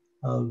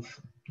of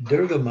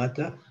Durga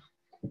Mata,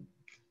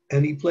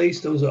 and he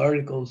placed those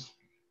articles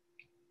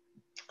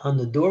on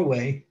the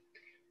doorway,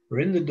 or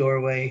in the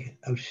doorway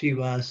of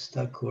Srivas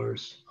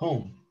Thakur's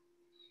home,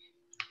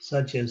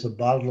 such as a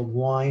bottle of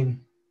wine,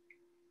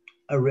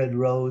 a red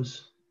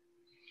rose,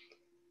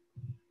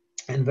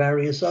 and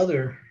various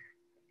other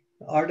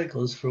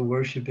articles for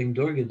worshiping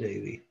Durga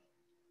Devi.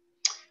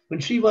 When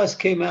Srivas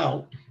came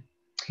out,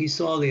 he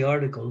saw the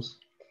articles,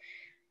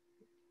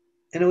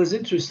 and it was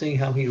interesting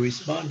how he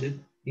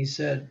responded. He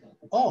said,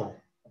 oh,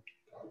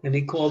 and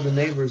he called the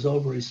neighbors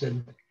over. He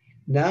said,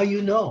 now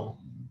you know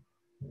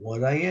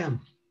what I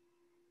am.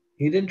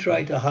 He didn't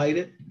try to hide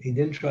it. He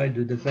didn't try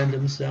to defend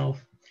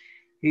himself.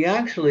 He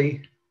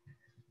actually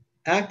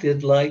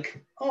acted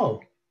like,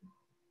 oh,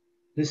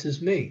 this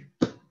is me.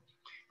 Of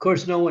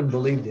course, no one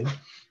believed him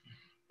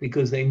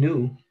because they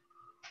knew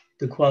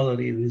the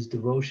quality of his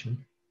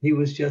devotion. He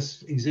was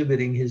just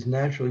exhibiting his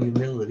natural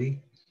humility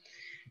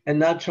and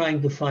not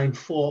trying to find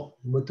fault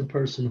with the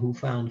person who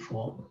found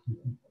fault.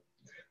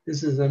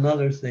 This is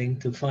another thing,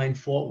 to find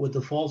fault with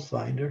the fault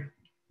finder.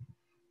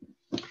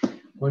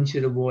 One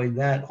should avoid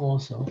that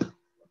also.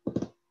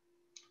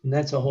 And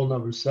that's a whole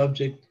nother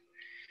subject.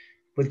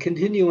 But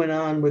continuing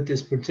on with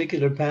this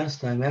particular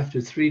pastime,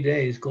 after 3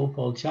 days,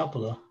 Gopal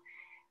Chapala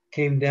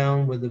came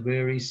down with a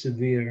very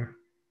severe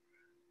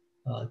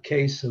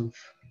case of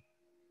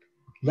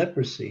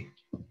leprosy.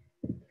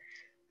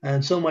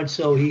 And so much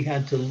so, he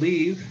had to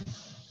leave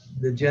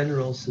the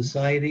general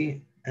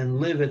society and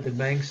live at the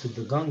banks of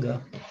the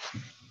Ganga.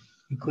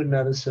 He could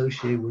not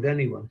associate with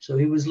anyone. So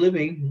he was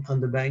living on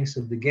the banks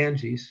of the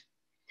Ganges.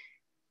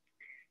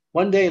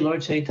 One day,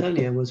 Lord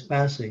Chaitanya was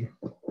passing,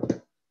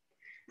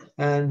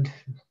 and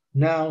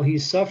now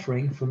he's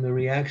suffering from the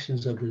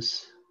reactions of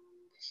his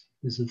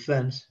his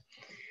offense,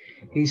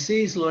 he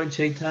sees Lord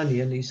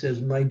Chaitanya and he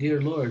says, my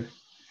dear Lord,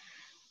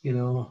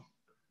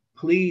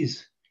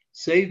 please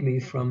save me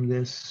from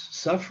this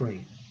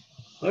suffering.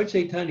 Lord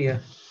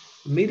Chaitanya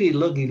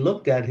immediately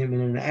looked at him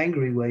in an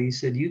angry way. He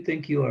said, you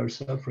think you are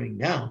suffering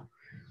now?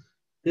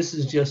 This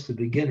is just the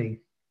beginning.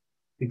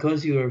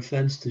 Because you are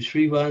offense to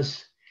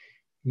Srivas,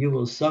 you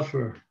will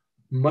suffer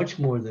much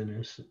more than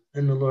this.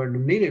 And the Lord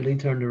immediately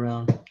turned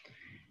around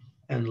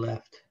and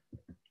left.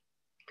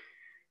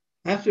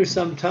 After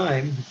some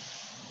time,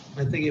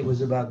 I think it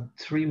was about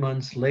 3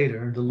 months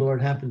later, the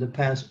Lord happened to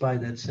pass by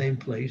that same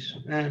place,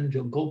 and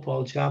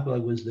Gopal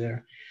Chapla was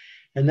there.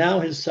 And now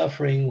his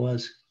suffering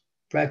was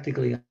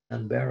practically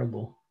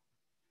unbearable.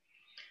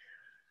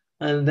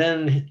 And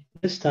then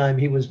this time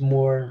he was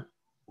more,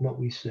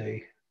 what's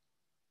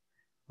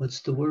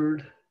the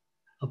word?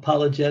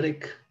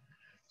 Apologetic,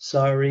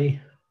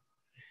 sorry.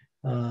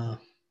 And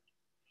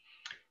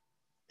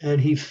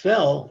he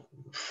fell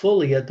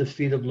fully at the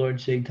feet of Lord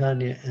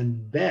Chaitanya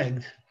and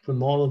begged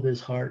from all of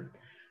his heart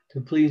to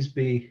please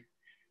be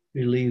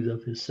relieved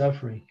of his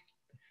suffering.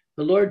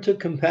 The Lord took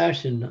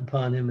compassion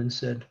upon him and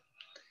said,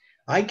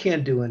 I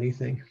can't do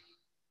anything.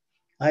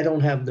 I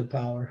don't have the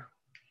power.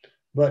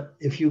 But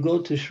if you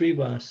go to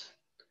Srivas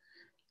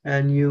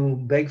and you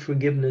beg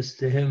forgiveness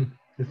to him,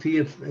 if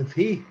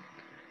he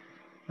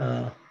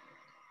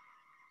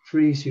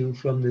frees you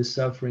from this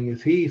suffering,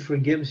 if he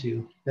forgives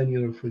you, then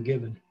you are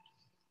forgiven.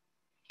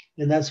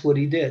 And that's what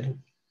he did.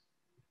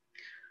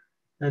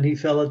 And he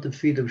fell at the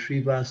feet of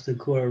Srivas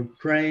Thakur,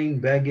 praying,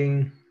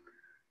 begging,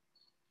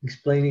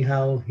 explaining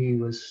how he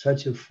was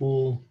such a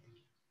fool,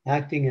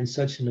 acting in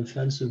such an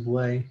offensive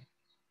way,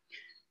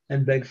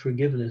 and begged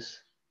forgiveness.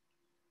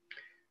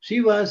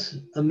 Srivas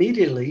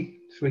immediately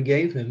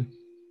forgave him,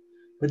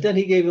 but then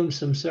he gave him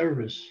some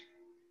service.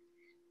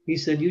 He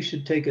said, you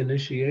should take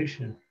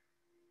initiation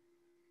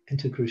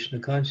into Krishna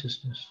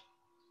consciousness.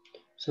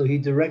 So he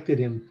directed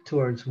him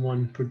towards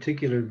one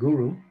particular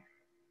guru.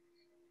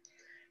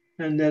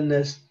 And then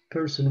this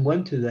person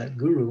went to that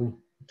guru,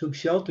 took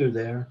shelter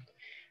there,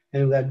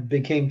 and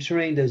became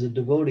trained as a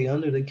devotee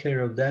under the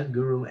care of that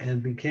guru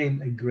and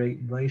became a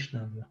great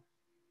Vaishnava.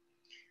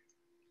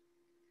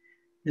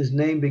 His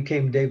name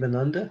became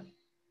Devananda.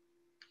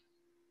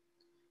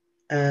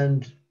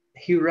 And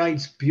he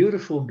writes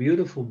beautiful,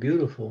 beautiful,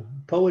 beautiful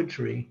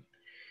poetry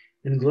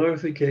in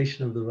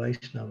glorification of the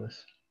Vaishnavas,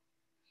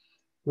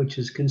 which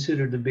is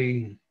considered to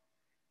be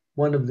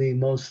one of the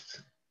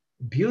most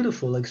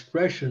beautiful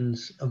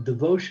expressions of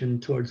devotion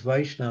towards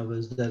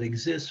Vaishnavas that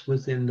exists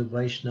within the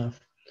Vaishnava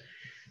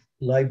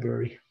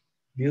library.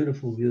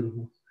 Beautiful,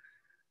 beautiful.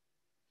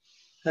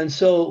 And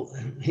so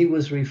he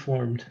was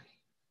reformed.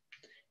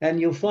 And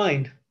you'll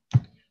find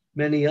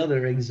many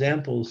other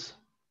examples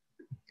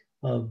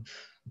of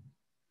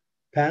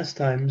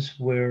pastimes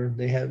where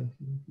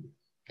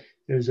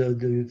there's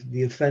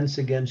the offense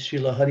against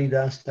Srila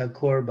Haridas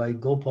Thakur by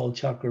Gopal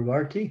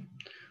Chakravarti,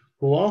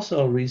 who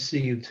also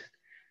received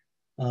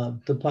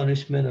the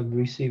punishment of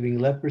receiving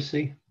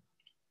leprosy,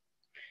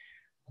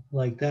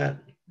 like that.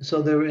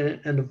 So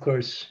and of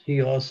course,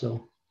 he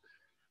also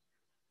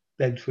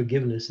begged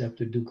forgiveness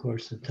after due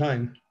course of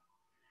time.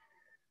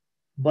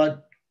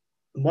 But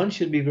one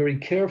should be very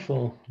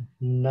careful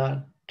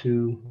not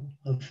to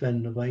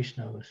offend the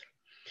Vaishnavas.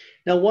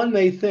 Now, one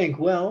may think,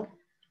 well,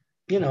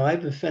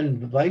 I've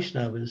offended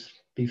Vaishnavas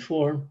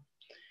before,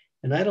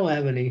 and I don't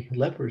have any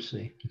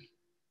leprosy.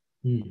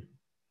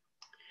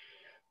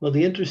 Well,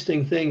 the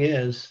interesting thing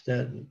is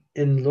that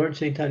in Lord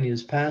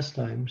Chaitanya's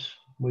pastimes,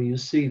 where you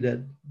see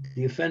that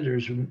the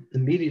offenders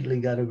immediately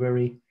got a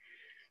very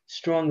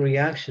strong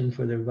reaction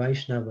for their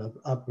Vaisnava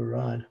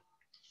Aparadha.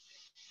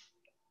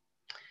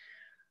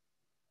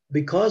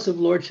 Because of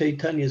Lord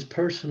Chaitanya's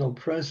personal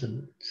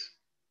presence,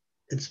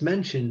 it's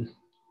mentioned,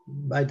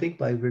 I think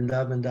by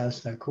Vrindavan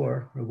Das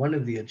Thakur, or one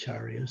of the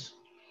acharyas,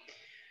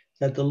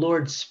 that the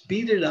Lord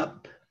speeded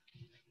up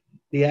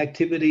the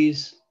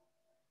activities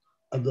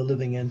of the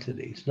living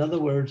entities. In other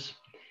words,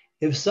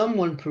 if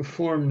someone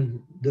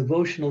performed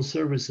devotional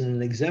service in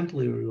an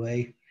exemplary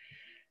way,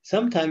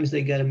 sometimes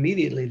they got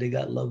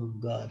love of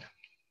God.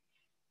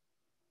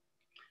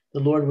 The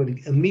Lord would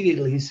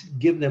immediately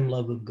give them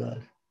love of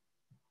God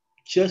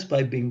just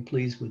by being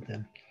pleased with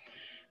them.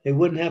 They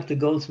wouldn't have to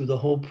go through the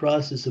whole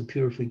process of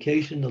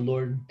purification. The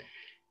Lord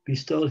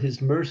bestowed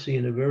his mercy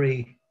in a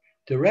very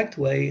direct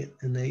way,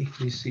 and they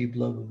received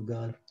love of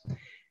God.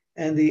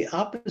 And the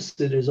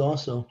opposite is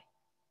also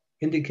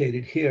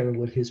indicated here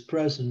with his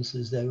presence,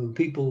 is that when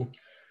people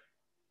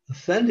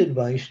offended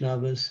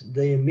Vaishnavas,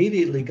 they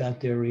immediately got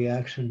their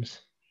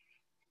reactions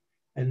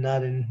and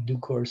not in due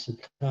course of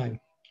time.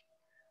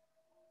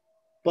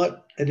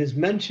 But it is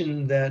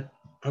mentioned that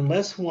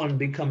unless one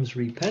becomes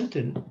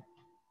repentant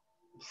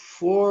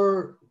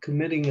for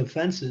committing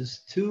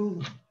offenses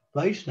to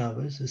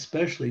Vaishnavas,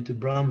 especially to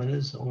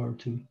Brahmanas or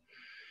to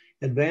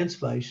advanced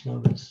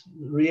Vaishnavas,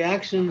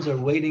 reactions are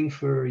waiting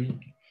for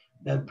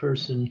that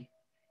person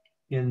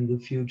in the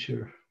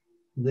future.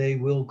 They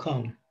will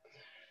come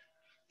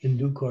in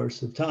due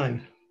course of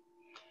time.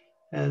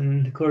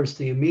 And of course,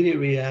 the immediate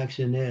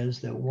reaction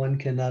is that one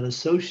cannot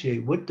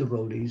associate with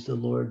devotees. The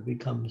Lord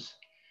becomes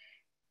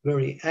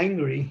very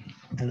angry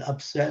and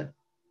upset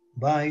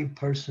by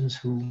persons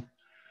who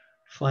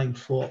find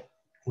fault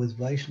with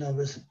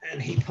Vaishnavas,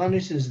 and he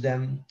punishes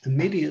them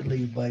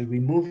immediately by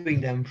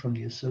removing them from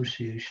the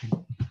association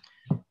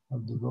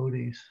of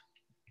devotees.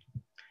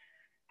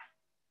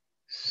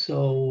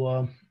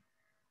 So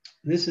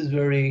this is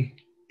very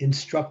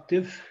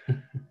instructive.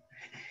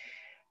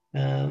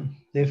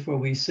 Therefore,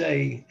 we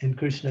say in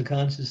Krishna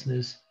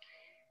consciousness,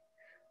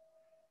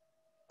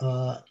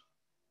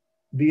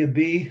 be a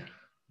bee,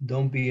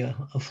 don't be a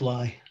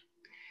fly.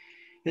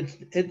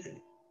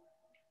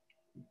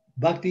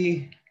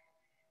 Bhakti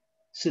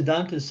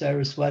Siddhanta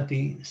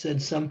Saraswati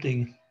said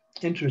something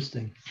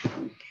interesting.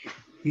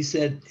 He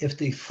said, if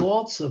the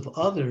faults of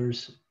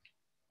others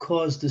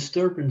cause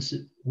disturbance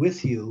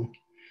with you,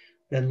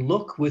 then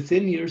look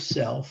within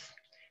yourself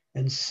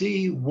and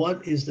see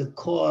what is the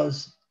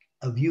cause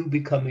of you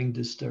becoming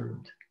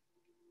disturbed.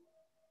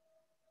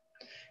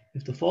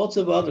 If the faults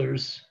of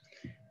others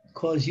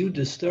cause you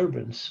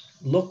disturbance,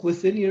 look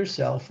within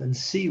yourself and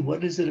see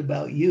what is it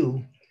about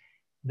you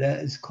that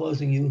is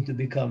causing you to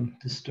become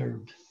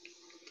disturbed.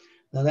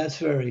 Now that's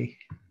very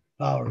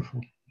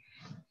powerful.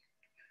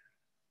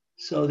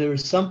 So there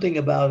is something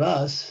about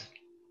us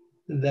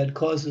that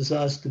causes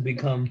us to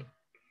become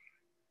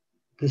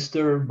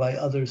disturbed by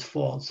others'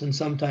 faults, and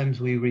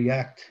sometimes we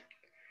react.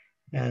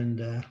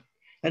 And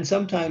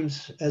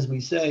sometimes, as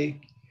we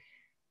say,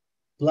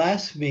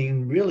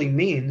 blaspheme really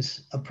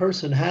means a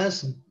person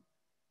has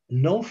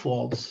no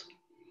faults,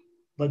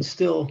 but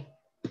still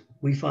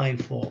we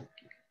find fault.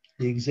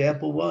 The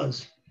example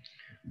was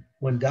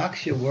when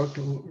Daksha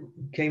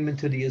came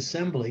into the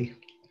assembly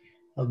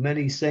of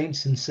many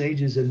saints and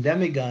sages and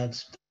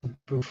demigods to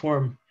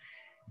perform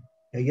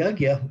a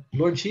yajna,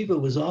 Lord Shiva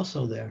was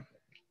also there.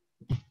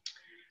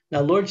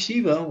 Now, Lord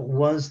Shiva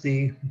was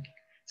the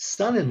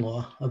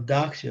son-in-law of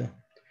Daksha.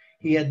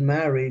 He had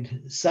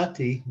married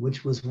Sati,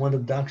 which was one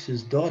of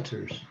Daksha's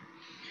daughters.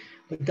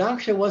 But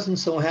Daksha wasn't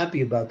so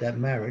happy about that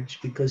marriage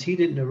because he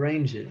didn't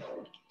arrange it.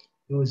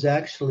 It was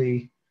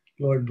actually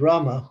Lord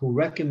Brahma who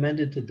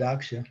recommended to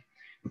Daksha,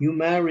 you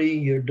marry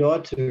your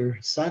daughter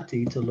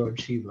Sati to Lord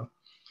Shiva.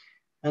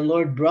 And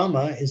Lord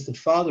Brahma is the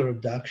father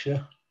of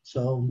Daksha,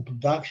 so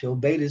Daksha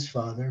obeyed his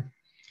father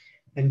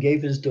and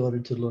gave his daughter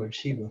to Lord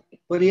Shiva.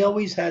 But he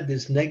always had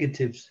this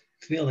negative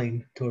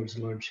feeling towards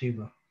Lord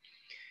Shiva.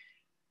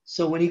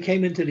 So when he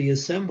came into the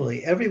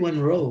assembly,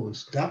 everyone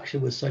rose. Daksha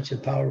was such a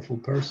powerful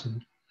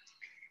person.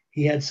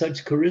 He had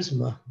such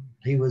charisma.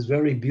 He was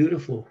very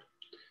beautiful.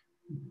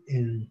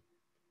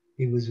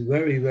 He was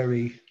very,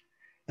 very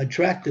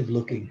attractive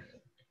looking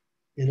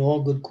in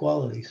all good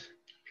qualities.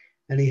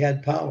 And he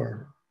had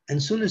power. And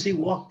as soon as he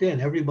walked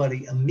in,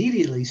 everybody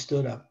immediately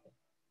stood up.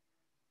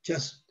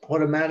 Just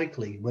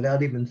automatically,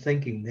 without even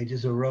thinking, they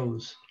just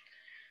arose.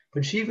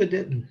 But Shiva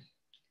didn't.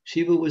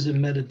 Shiva was in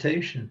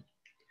meditation.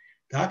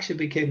 Daksha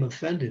became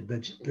offended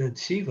that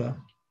Shiva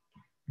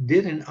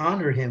didn't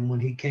honor him when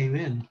he came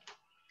in.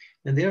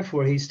 And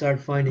therefore, he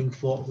started finding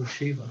fault with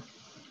Shiva.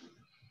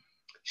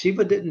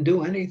 Shiva didn't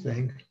do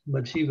anything,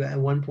 but Shiva at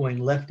one point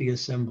left the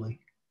assembly.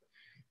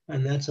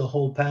 And that's a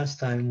whole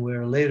pastime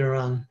where later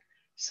on,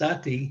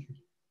 Sati,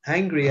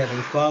 angry at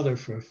her father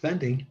for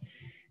offending,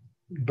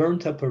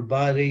 burnt up her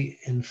body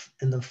in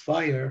the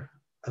fire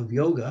of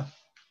yoga.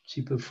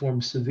 She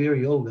performed severe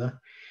yoga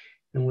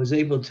and was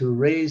able to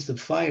raise the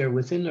fire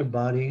within her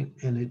body,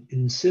 and it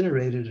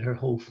incinerated her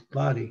whole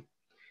body.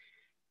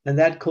 And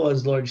that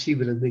caused Lord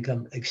Shiva to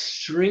become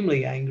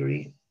extremely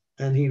angry,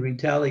 and he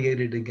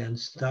retaliated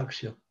against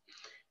Daksha.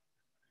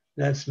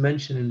 That's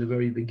mentioned in the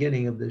very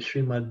beginning of the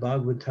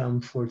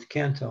Srimad-Bhagavatam 4th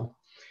canto.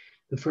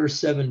 The first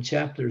 7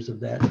 chapters of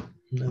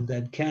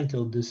that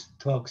canto just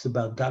talks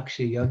about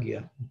Daksha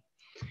Yajna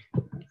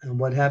and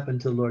what happened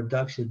to Lord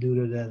Daksha due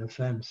to that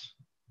offense.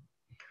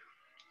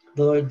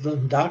 Lord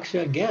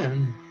Daksha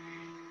again,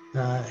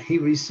 he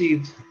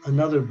received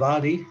another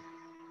body,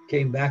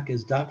 came back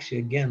as Daksha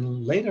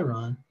again later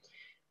on.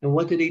 And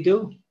what did he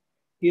do?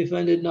 He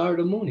offended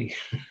Narada Muni.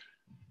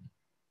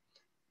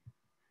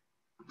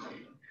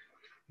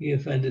 He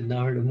offended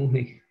Narada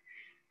Muni.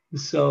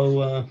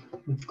 So,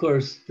 of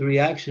course, the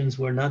reactions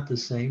were not the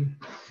same.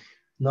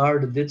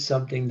 Narada did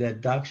something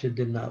that Daksha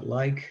did not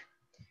like,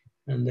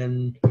 and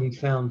then he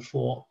found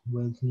fault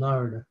with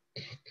Narada.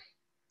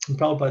 And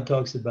Prabhupada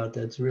talks about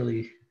that. It's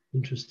really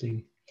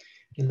interesting.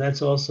 And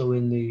that's also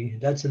in the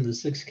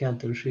 6th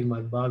canto of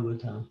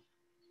Srimad-Bhagavatam,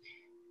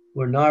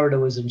 where Narada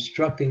was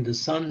instructing the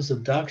sons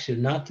of Daksha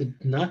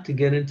not to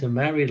get into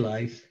married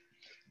life,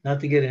 not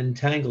to get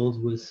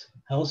entangled with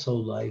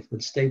household life,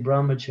 but stay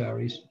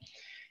brahmacharis.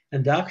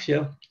 And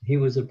Daksha, he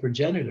was a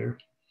progenitor.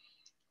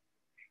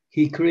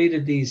 He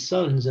created these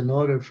sons in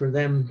order for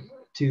them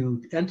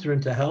to enter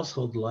into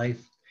household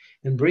life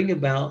and bring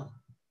about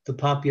the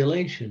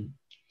population.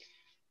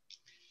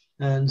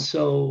 And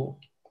so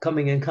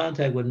coming in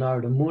contact with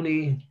Narada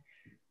Muni,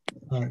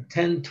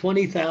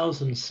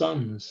 20,000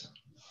 sons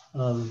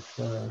of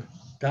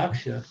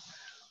Daksha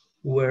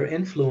were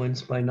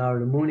influenced by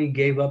Narada Muni,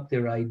 gave up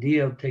their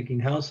idea of taking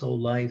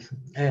household life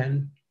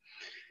and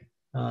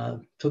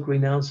took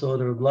renounced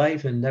order of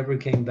life and never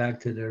came back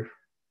to their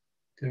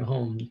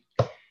home.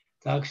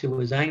 Daksha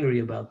was angry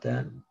about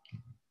that.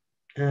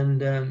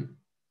 And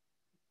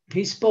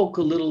he spoke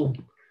a little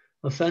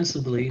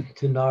offensively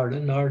to Narada.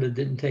 Narada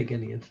didn't take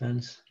any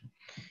offense.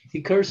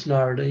 He cursed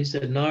Narada. He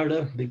said,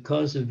 Narada,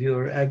 because of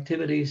your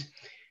activities,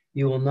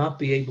 you will not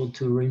be able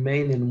to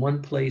remain in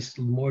one place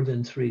more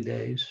than 3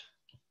 days.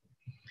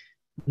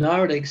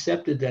 Narada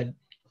accepted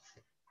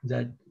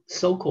that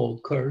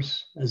so-called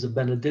curse as a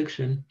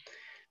benediction,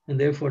 and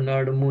therefore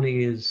Narada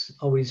Muni is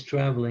always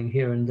traveling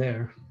here and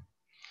there.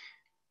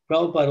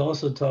 Prabhupada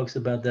also talks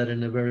about that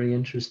in a very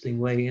interesting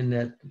way in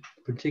that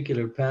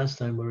particular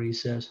pastime where he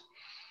said,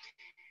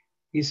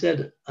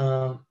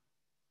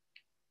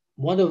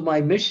 one of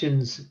my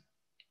missions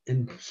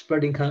in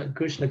spreading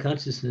Krishna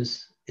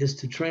consciousness is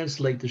to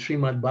translate the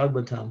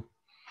Srimad-Bhagavatam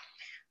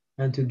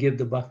and to give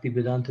the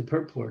Bhaktivedanta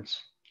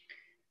purports.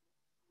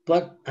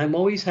 But I'm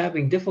always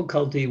having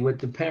difficulty with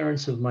the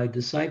parents of my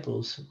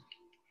disciples.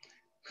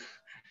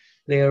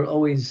 They are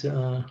always,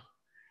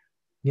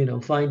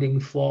 finding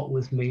fault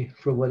with me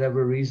for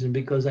whatever reason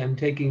because I'm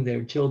taking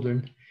their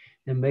children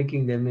and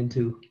making them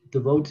into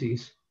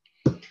devotees.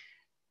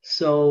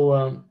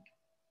 So,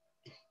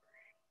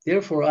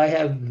 therefore, I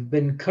have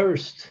been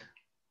cursed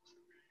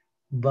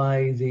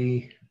by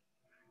the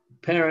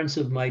parents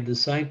of my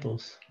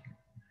disciples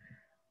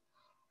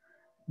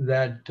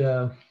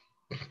that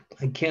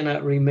I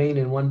cannot remain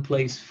in one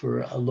place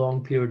for a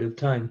long period of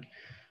time.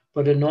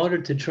 But in order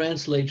to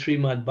translate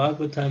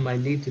Srimad-Bhagavatam, I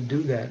need to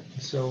do that.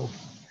 So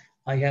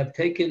I have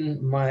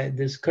taken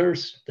this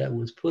curse that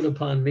was put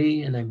upon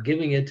me and I'm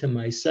giving it to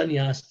my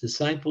sannyas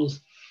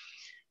disciples,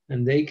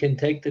 and they can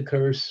take the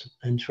curse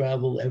and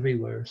travel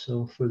everywhere.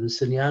 So for the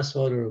sannyas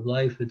order of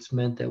life, it's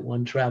meant that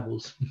one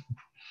travels.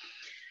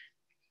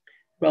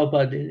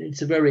 Prabhupada,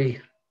 it's a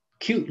very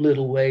cute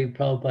little way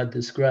Prabhupada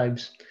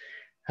describes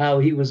how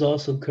he was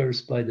also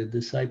cursed by the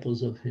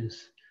disciples of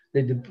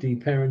the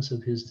parents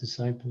of his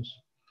disciples.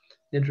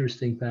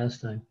 Interesting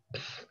pastime.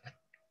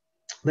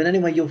 But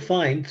anyway, you'll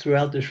find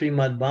throughout the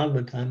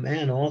Srimad-Bhagavatam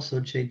and also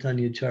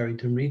Chaitanya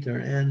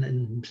Charitamrita and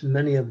in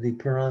many of the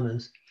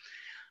Puranas,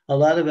 a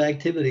lot of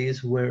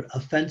activities where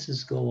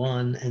offenses go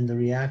on and the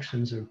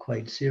reactions are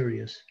quite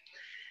serious.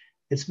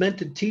 It's meant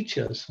to teach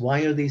us,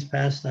 why are these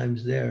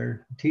pastimes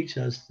there? Teach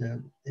us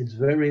that it's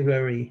very,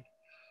 very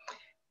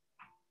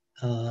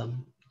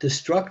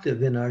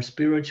destructive in our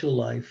spiritual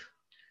life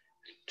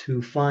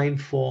to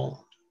find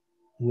fault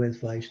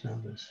with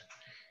Vaishnavas,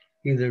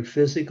 either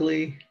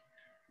physically,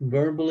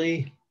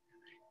 verbally.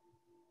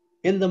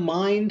 In the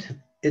mind,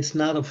 it's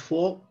not a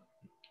fault,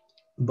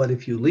 but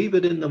if you leave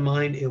it in the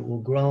mind, it will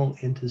grow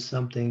into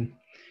something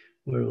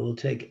where it will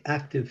take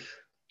active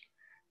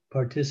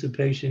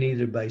participation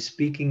either by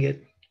speaking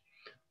it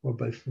or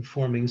by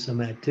performing some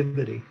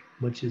activity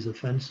which is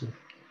offensive.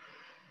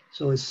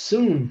 So as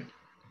soon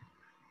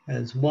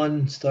as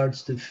one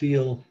starts to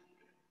feel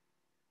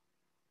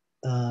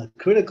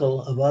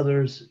critical of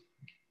others,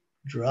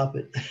 drop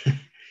it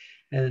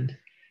and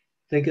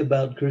think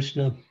about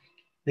Krishna,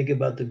 think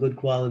about the good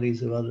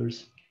qualities of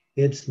others.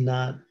 It's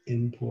not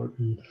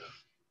important.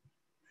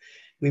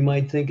 We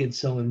might think it's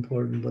so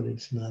important, but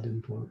it's not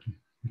important.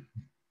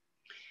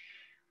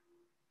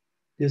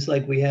 Just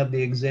like we have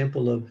the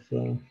example of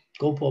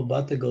Gopal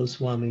Bhatta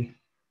Goswami.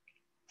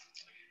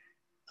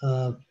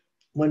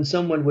 When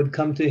someone would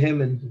come to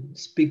him and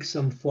speak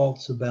some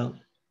faults about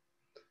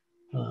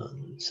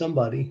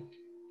somebody,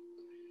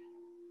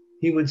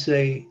 he would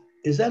say,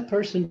 is that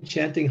person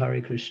chanting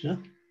Hare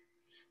Krishna?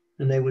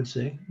 And they would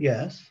say,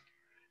 yes.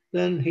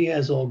 Then he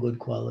has all good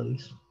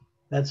qualities.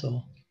 That's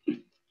all.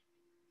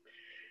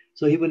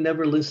 So he would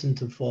never listen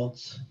to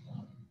faults.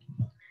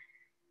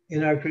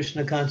 In our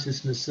Krishna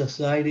Consciousness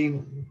Society,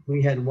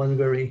 we had one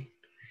very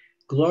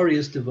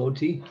glorious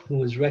devotee who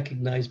was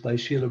recognized by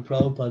Srila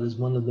Prabhupada as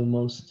one of the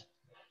most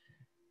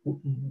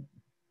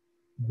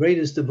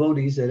greatest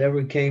devotees that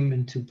ever came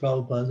into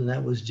Prabhupada, and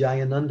that was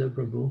Jayananda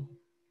Prabhu.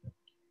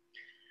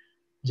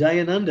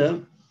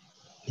 Jayananda,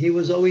 he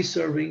was always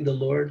serving the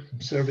Lord,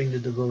 serving the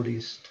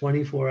devotees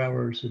 24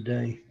 hours a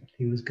day.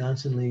 He was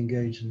constantly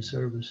engaged in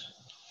service.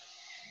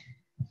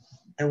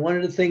 And one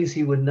of the things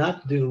he would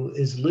not do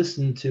is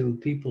listen to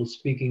people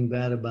speaking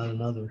bad about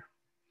another.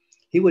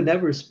 He would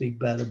never speak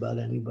bad about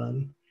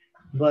anybody.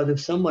 But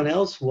if someone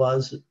else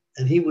was,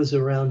 and he was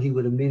around, he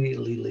would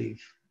immediately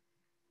leave.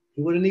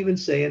 He wouldn't even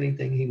say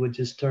anything. He would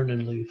just turn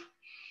and leave.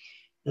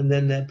 And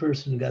then that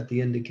person got the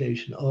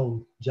indication,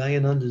 oh,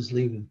 Jayananda's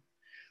leaving.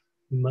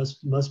 It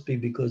must be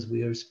because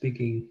we are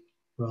speaking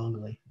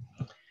wrongly.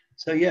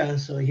 So yeah,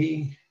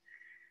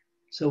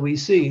 so we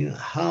see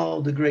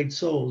how the great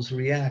souls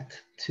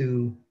react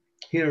to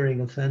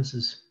hearing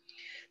offenses.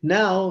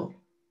 Now,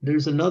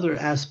 there's another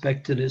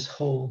aspect to this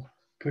whole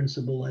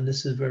principle, and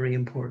this is very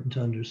important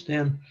to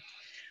understand,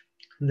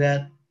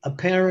 that a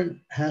parent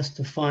has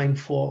to find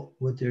fault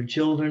with their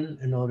children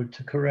in order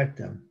to correct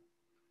them.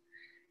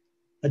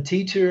 A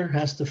teacher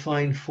has to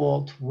find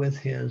fault with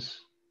his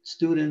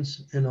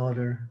students in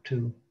order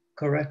to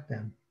correct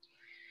them.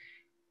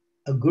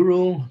 A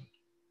guru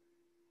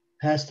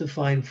has to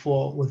find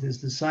fault with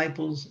his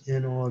disciples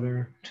in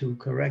order to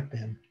correct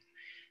them.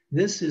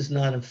 This is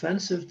not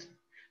offensive.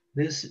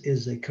 This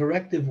is a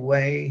corrective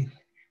way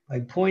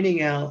by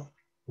pointing out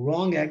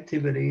wrong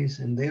activities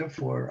and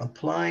therefore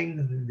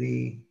applying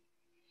the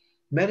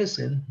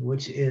medicine,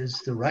 which is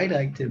the right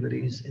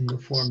activities, in the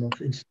form of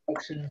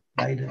instruction,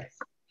 guidance,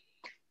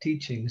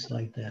 teachings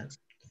like that.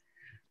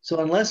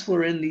 So unless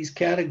we're in these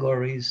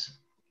categories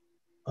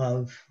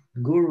of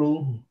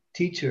guru,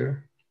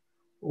 teacher,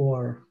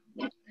 or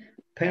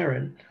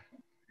parent,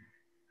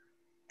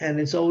 and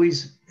it's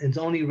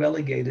only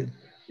relegated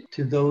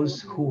to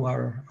those who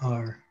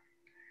are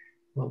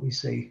what we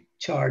say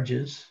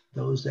charges,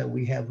 those that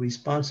we have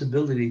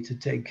responsibility to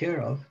take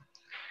care of.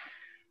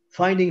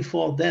 Finding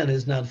fault then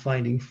is not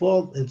finding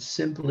fault, it's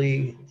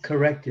simply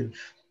corrective.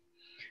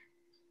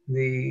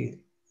 The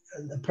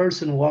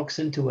person walks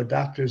into a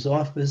doctor's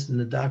office and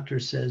the doctor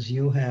says,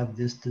 you have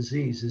this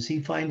disease. Is he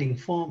finding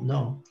fault?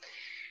 No.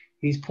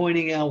 He's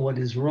pointing out what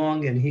is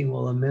wrong and he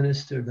will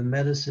administer the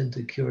medicine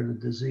to cure the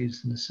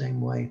disease in the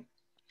same way.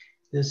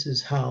 This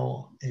is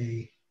how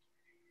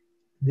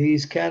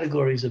these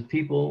categories of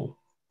people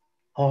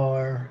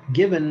are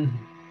given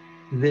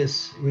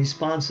this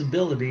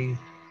responsibility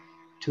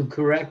to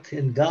correct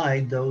and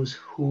guide those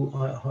who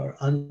are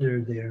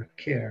under their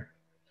care.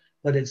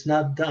 But it's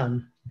not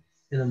done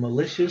in a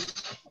malicious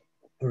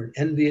or an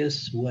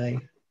envious way.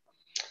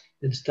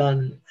 It's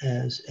done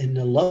as in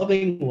a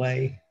loving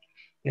way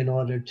in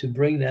order to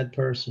bring that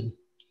person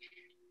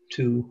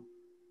to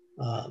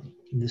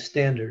the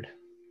standard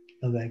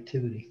of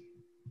activity.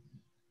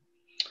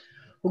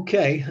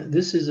 Okay,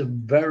 this is a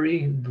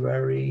very,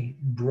 very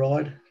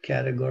broad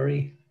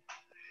category,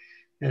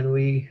 and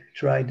we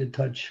tried to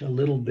touch a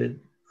little bit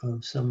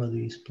of some of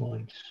these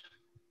points.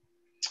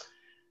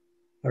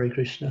 Hare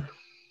Krishna.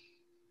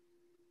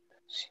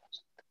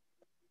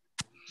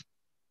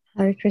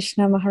 Hare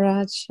Krishna,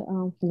 Maharaj.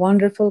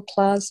 Wonderful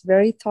class,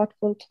 very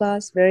thoughtful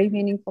class, very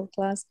meaningful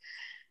class.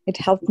 It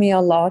helped me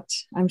a lot.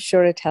 I'm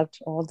sure it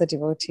helped all the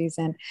devotees.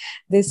 And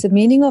this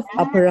meaning of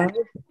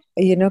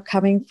aparadha,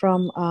 coming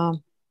from,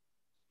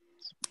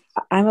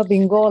 I'm a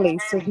Bengali,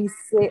 so we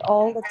say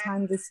all the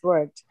time this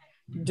word,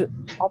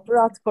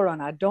 aparadh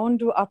korona, don't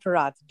do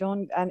aparadh,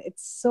 and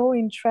it's so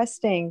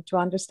interesting to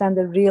understand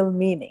the real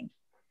meaning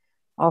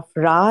of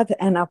radh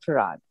and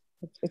aparadh.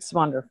 It's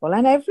wonderful.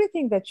 And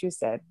everything that you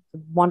said,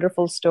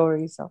 wonderful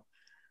stories of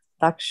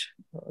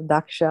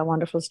Daksha,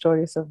 wonderful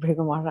stories of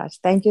Bhrigu Maharaj.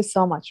 Thank you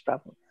so much,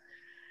 Prabhu.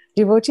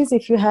 Devotees,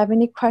 if you have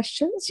any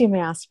questions, you may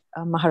ask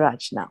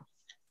Maharaj now.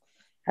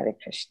 Hare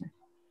Krishna.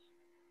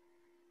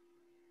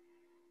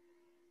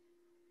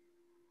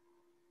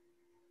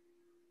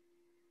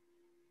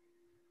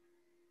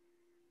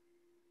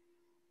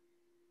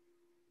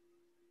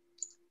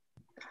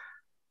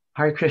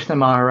 Hare Krishna,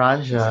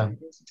 Maharaj.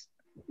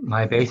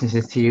 My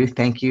obeisances to you.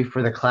 Thank you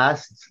for the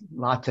class. It's a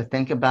lot to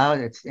think about.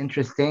 It's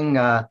interesting.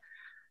 I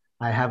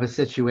have a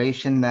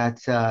situation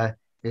that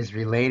is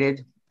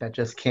related that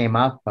just came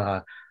up.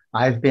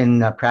 I've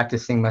been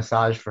practicing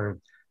massage for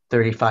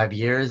 35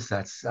 years.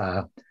 That's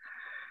I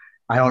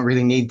don't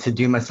really need to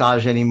do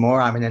massage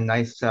anymore. I'm in a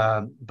nice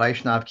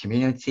Vaisnava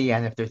community,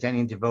 and if there's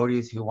any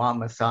devotees who want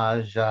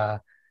massage,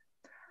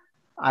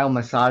 I'll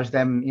massage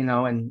them.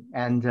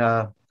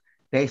 And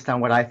based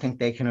on what I think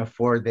they can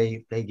afford,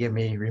 they give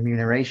me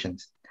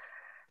remunerations.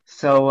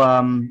 So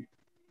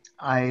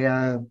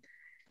I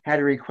had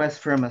a request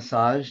for a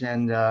massage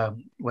and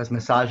was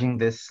massaging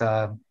this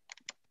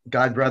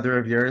god brother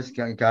of yours,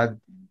 God,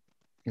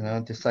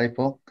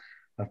 disciple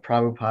of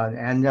Prabhupada.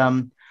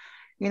 And,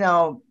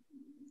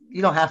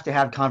 you don't have to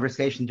have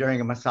conversation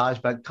during a massage,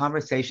 but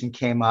conversation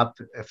came up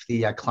if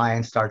the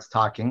client starts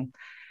talking.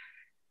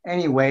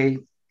 Anyway,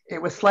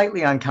 it was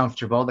slightly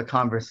uncomfortable, the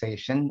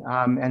conversation.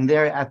 And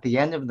there at the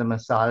end of the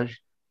massage,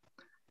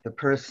 the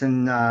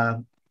person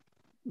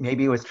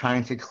maybe was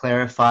trying to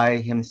clarify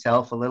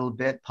himself a little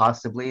bit,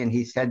 possibly. And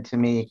he said to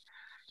me,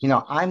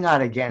 I'm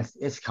not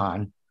against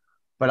ISKCON,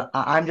 but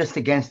I'm just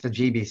against the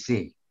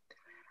GBC.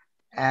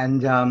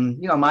 And,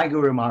 my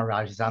Guru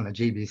Maharaj is on the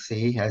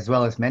GBC, as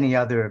well as many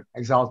other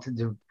exalted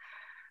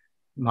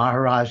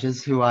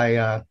Maharajas who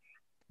I,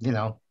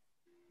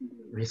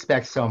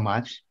 respect so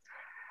much.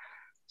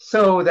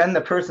 So then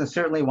the person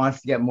certainly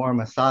wants to get more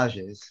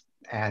massages.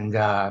 And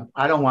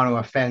I don't want to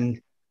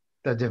offend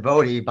the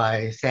devotee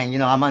by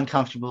saying, I'm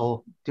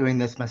uncomfortable doing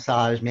this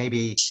massage.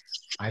 Maybe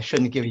I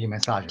shouldn't give you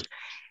massages.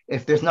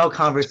 If there's no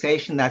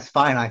conversation, that's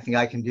fine. I think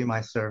I can do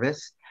my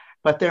service.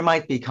 But there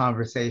might be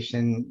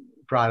conversation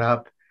brought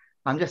up.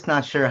 I'm just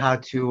not sure how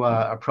to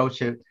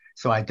approach it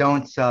so I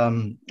don't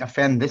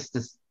offend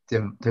this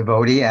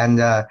devotee. And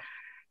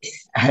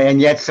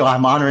yet, so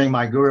I'm honoring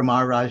my Guru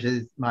Maharaj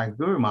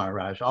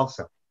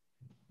also.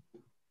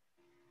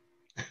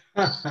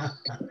 Yeah,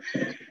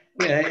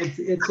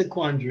 it's a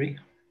quandary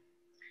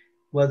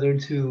whether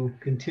to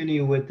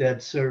continue with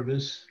that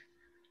service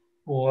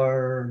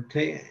or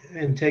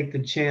take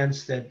the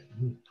chance that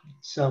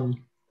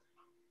some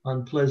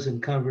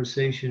unpleasant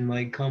conversation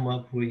might come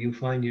up where you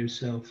find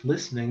yourself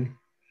listening.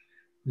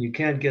 You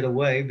can't get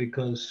away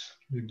because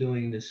you're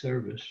doing the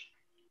service.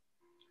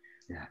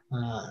 Yeah.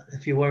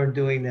 If you weren't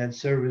doing that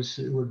service,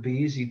 it would be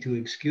easy to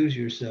excuse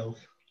yourself.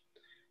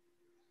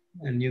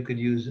 And you could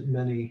use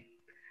many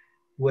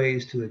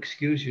ways to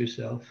excuse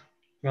yourself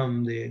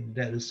from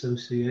that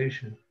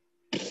association.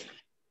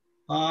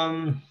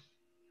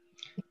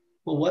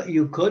 Well, what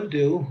you could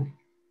do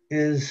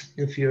is,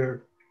 if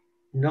you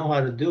know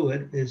how to do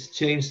it, is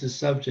change the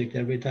subject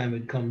every time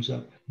it comes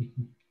up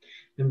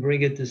and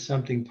bring it to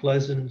something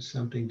pleasant,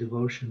 something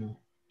devotional.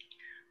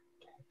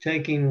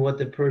 Taking what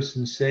the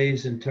person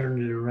says and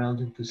turning it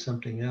around into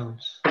something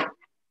else.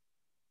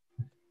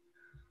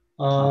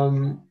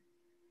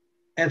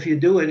 If you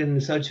do it in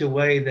such a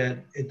way that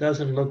it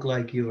doesn't look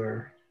like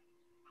you're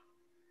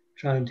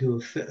trying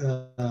to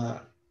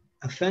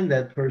offend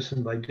that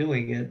person by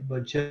doing it,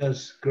 but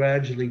just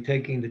gradually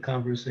taking the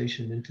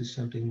conversation into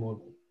something more.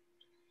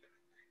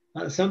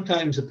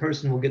 Sometimes a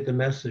person will get the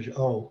message,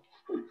 oh,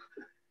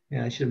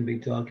 yeah, I shouldn't be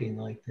talking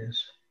like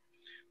this.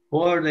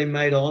 Or they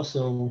might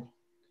also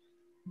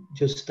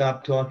just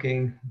stop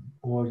talking,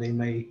 or they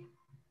may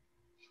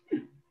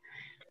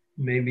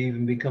maybe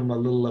even become a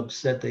little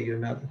upset that you're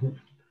not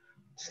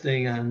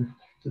staying on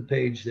the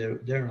page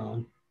they're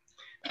on.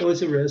 So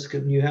it's a risk,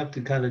 and you have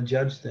to kind of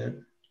judge that.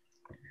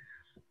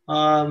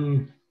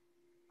 I'm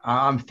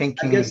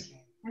thinking.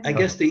 I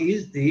guess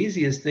the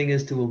easiest thing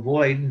is to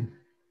avoid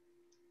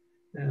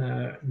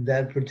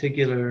that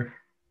particular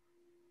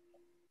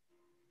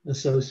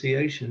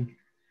association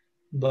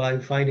by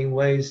finding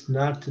ways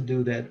not to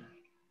do that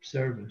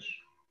service.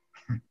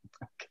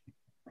 Okay.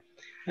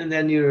 And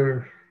then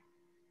you're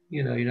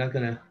not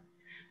gonna,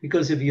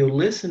 because if you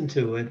listen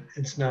to it,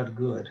 it's not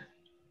good.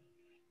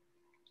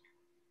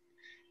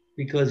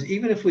 Because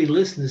even if we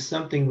listen to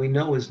something we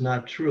know is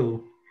not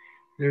true,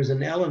 there's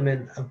an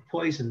element of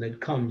poison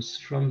that comes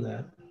from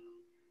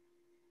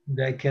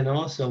that can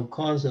also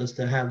cause us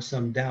to have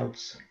some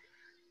doubts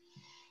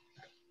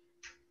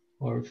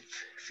or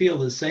feel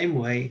the same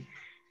way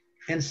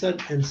in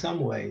some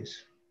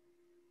ways.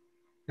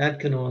 That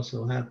can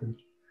also happen.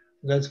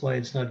 That's why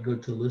it's not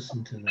good to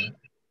listen to that.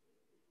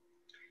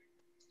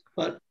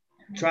 But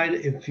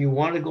if you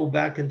want to go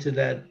back into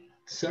that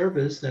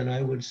service, then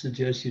I would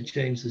suggest you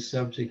change the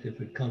subject if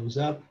it comes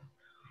up,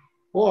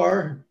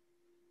 or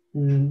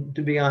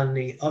to be on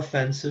the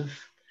offensive,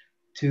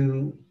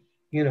 to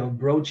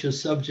broach a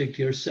subject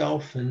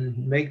yourself and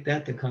make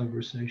that the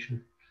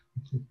conversation.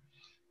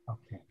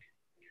 Okay.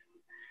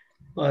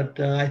 But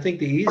I think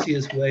the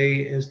easiest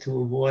way is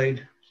to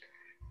avoid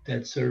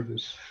that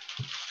service.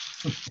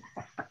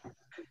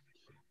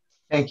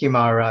 Thank you,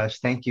 Maharaj.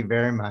 Thank you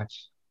very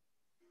much.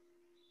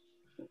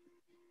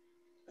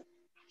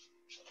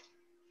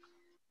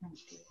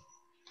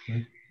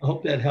 I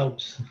hope that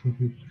helps.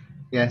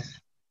 Yes.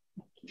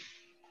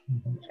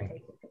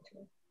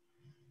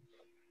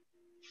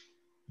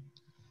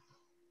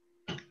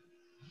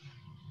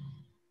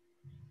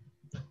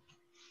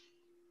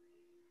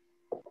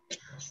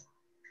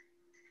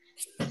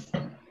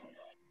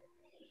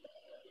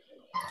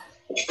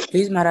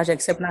 Please, Maharaj,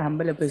 accept my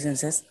humble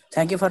obeisances.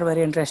 Thank you for a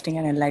very interesting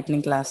and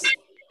enlightening class.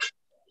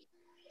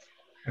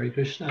 Hare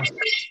Krishna.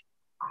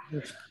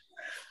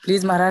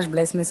 Please, Maharaj,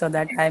 bless me so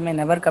that I may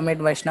never commit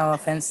Vaishnava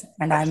offense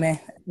and I may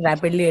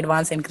rapidly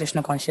advance in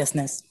Krishna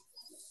consciousness.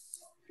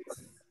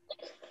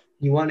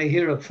 You want to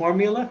hear a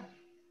formula?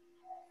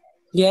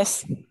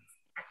 Yes.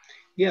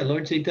 Yeah,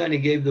 Lord Chaitanya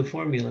gave the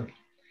formula.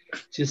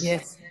 Just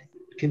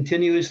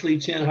continuously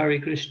chant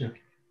Hare Krishna.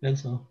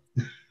 That's all.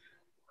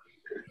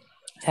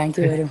 Thank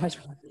you very much.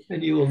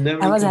 And you will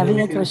never. I was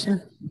having a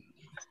question.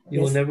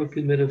 You will never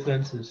commit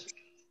offenses.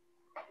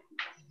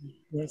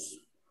 Yes.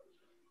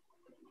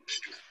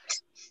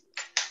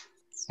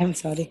 I'm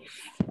sorry.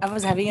 I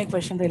was having a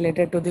question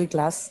related to the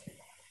class.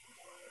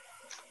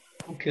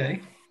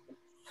 Okay.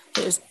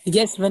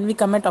 Yes, when we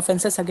commit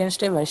offenses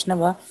against a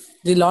Vaishnava,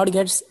 the Lord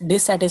gets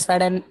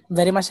dissatisfied and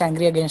very much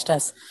angry against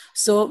us.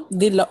 So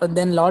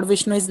then Lord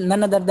Vishnu is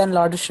none other than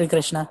Lord Shri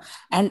Krishna,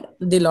 and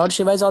the Lord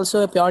Shiva is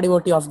also a pure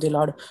devotee of the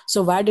Lord.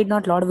 So why did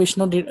Lord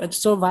Vishnu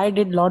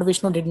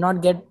did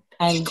not get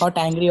and got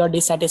angry or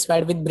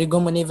dissatisfied with Bhrigu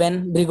Muni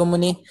when Bhrigu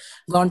Muni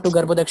gone to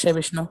Garbhodaksha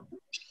Vishnu?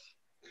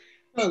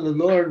 Well, the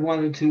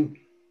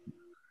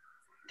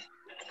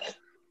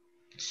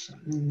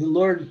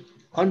Lord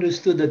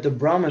understood that the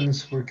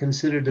Brahmins were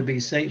considered to be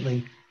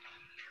saintly,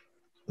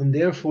 and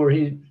therefore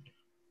he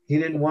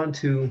didn't want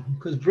to,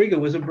 because Bhrigu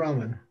was a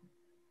Brahmin.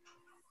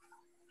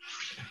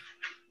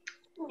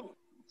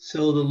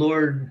 So the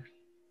Lord,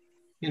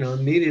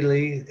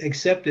 immediately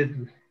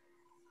accepted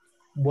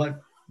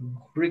what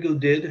Bhrigu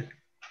did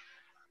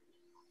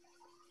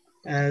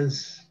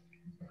as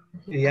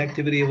the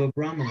activity of a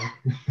Brahmana.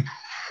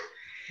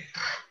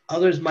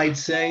 Others might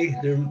say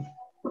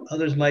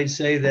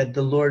that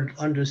the Lord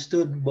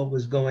understood what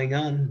was going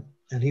on,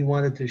 and he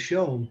wanted to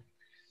show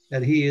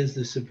that he is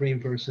the Supreme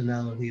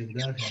Personality of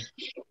Godhead.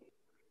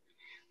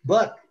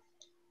 But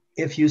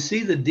if you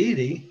see the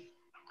deity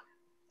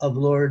of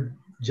Lord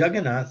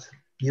Jagannath,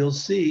 you'll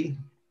see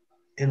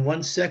in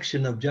one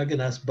section of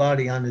Jagannath's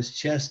body on his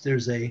chest,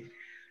 there's a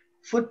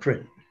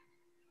footprint.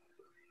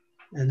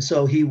 And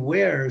so he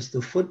wears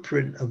the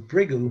footprint of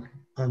Brigu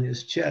on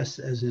his chest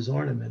as his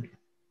ornament.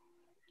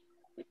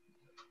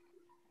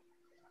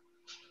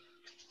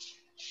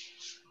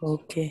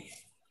 Okay.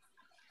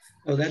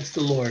 So that's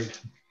the Lord.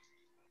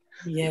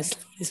 Yes,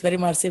 it's very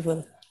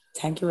merciful.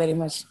 Thank you very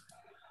much.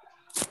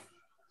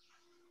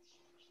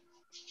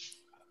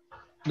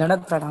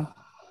 Dandavat Pranam.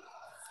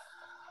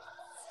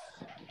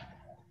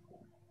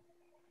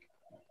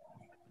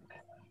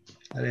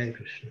 Hare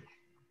Krishna.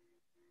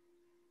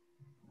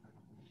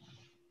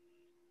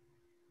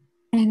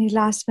 Any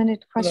last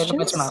minute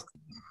questions?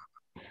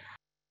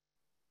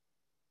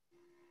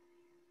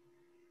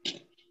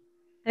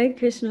 Hare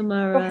Krishna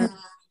Maharaj.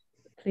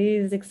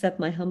 Please accept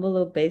my humble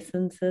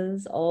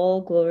obeisances.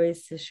 All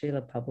glories to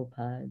Srila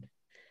Prabhupada.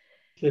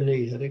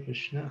 Hare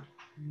Krishna.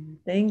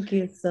 Thank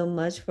you so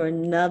much for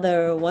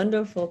another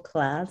wonderful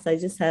class. I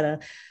just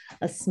had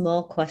a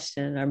small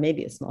question, or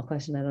maybe a small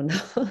question, I don't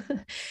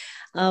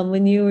know.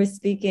 When you were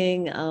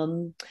speaking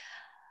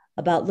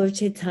about Lord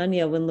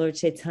Chaitanya, when Lord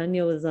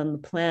Chaitanya was on the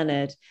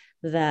planet,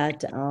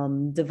 that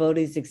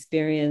devotees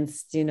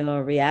experienced,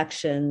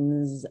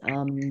 reactions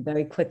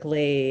very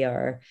quickly,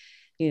 or,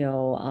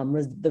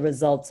 the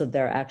results of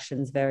their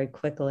actions very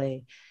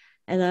quickly.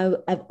 And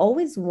I've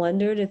always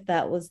wondered if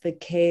that was the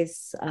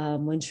case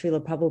when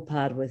Srila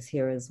Prabhupada was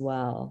here as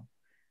well.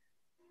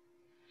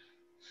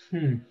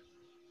 To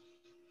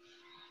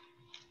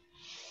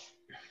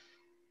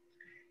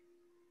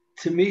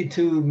me,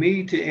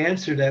 to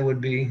answer that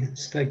would be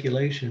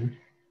speculation.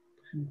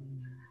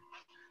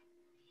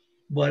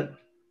 But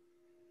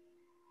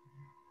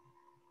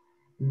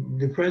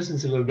the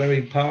presence of a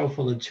very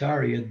powerful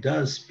acharya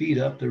does speed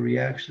up the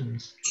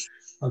reactions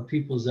of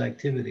people's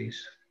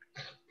activities.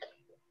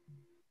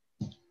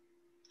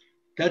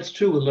 That's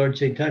true with Lord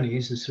Chaitanya.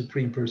 He's the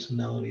Supreme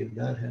Personality of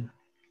Godhead.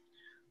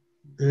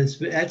 And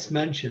that's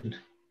mentioned.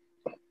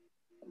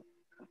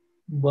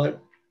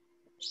 But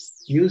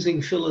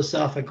using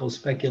philosophical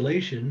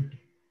speculation,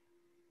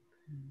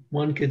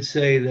 one could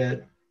say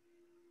that,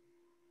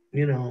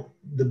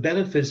 the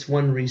benefits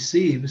one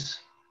receives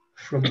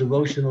from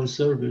devotional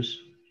service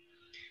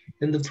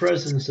in the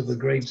presence of a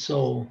great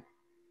soul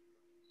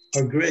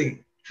are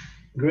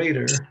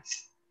greater,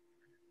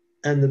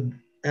 and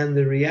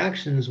the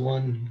reactions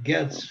one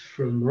gets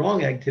from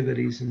wrong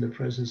activities in the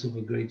presence of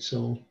a great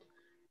soul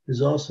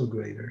is also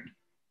greater.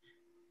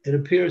 It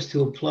appears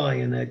to apply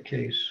in that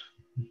case.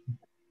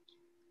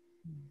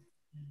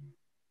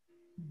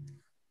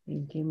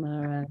 Thank you,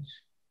 Maharaj.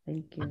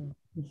 Thank you.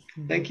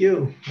 Thank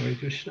you. Hare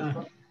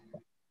Krishna.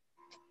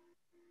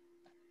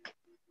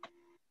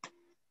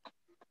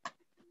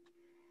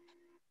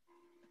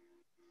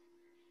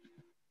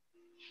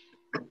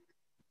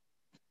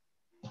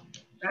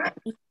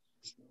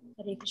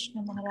 Hare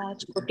Krishna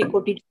Maharaj, Koti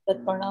Koti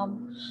Dandavat Pranam,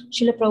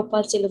 Srila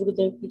Prabhupada Srila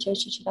Gurudev Ki Jai,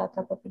 Shri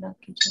Radha Gopinath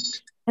Ki Jai.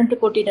 And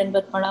Koti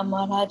Dandavat Pranam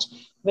Maharaj,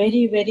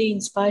 very, very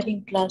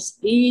inspiring class.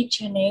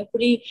 Each and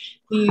every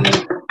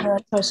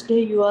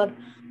Thursday you are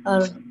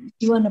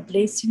given a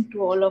blessing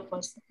to all of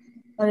us.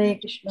 Hare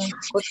Krishna,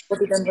 Koti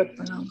Koti Dandavat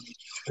Pranam.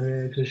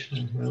 Hare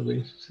Krishna.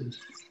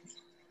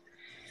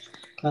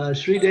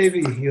 Sri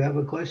Devi, you have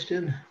a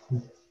question?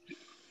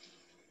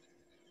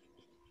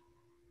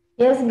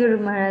 Yes, Guru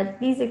Maharaj,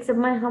 please accept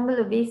my humble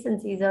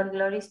obeisances. All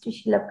glories to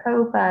Srila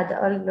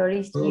Prabhupada. All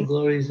glories to All you.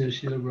 glories to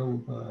Srila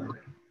Prabhupada.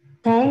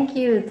 Thank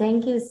you.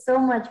 Thank you so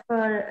much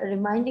for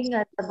reminding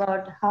us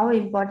about how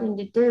important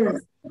it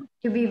is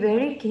to be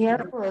very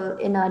careful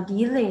in our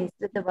dealings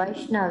with the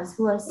Vaishnavas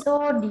who are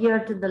so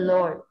dear to the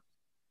Lord.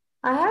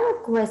 I have a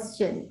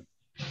question.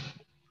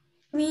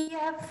 We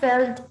have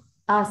felt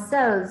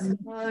ourselves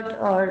hurt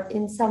or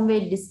in some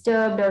way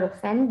disturbed or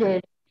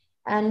offended,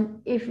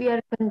 and if we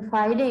are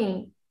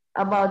confiding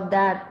about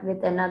that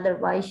with another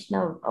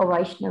Vaishnav or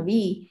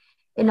Vaishnavi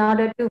in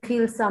order to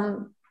feel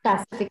some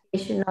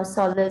pacification or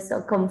solace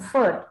or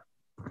comfort,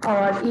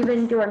 or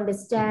even to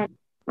understand,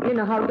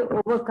 how to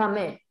overcome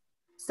it.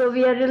 So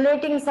we are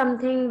relating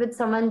something with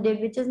someone did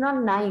which is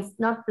not nice,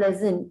 not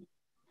pleasant.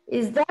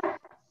 Is that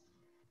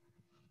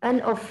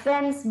an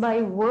offense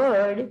by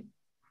word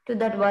to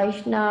that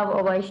Vaishnav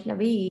or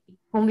Vaishnavi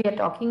whom we are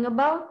talking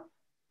about?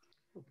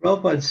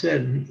 Prabhupada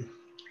said,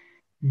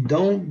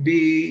 don't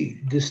be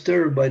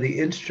disturbed by the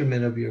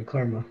instrument of your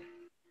karma.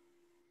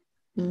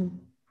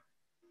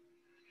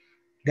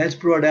 That's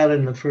brought out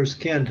in the first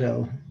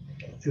canto.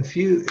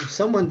 If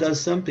someone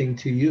does something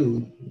to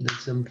you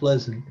that's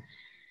unpleasant,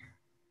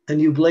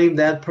 and you blame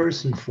that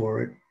person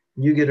for it,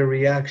 you get a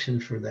reaction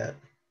for that.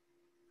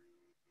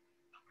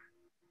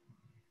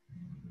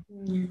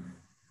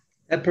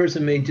 That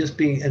person may just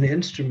be an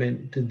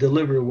instrument to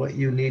deliver what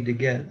you need to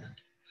get.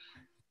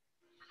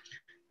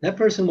 That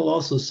person will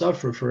also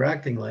suffer for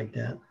acting like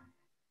that.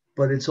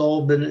 But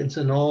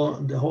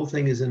the whole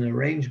thing is an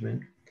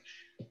arrangement.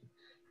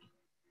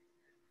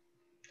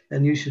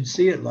 And you should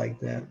see it like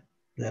that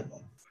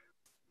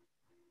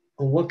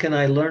what can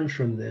I learn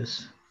from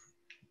this?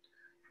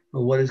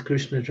 Or what is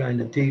Krishna trying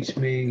to teach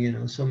me? You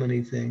know, so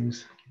many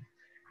things.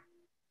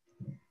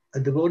 A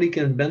devotee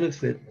can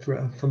benefit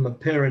from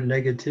apparent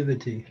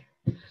negativity.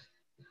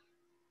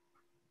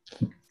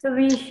 So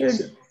we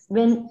should,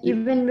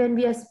 even when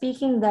we are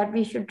speaking that,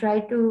 we should try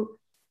to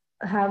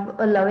have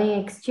a loving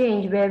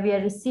exchange where we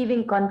are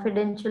receiving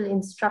confidential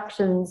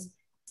instructions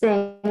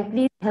saying,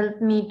 please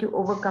help me to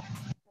overcome,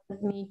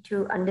 help me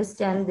to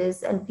understand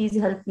this, and please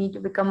help me to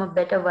become a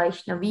better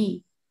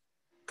Vaishnavi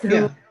through.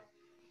 Yeah.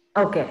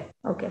 Okay.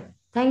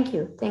 Thank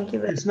you.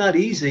 It's not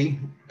easy,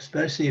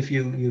 especially if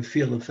you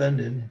feel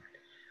offended.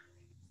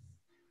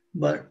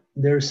 But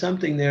there's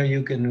something there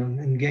you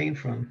can gain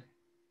from.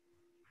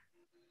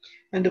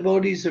 And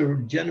devotees are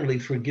generally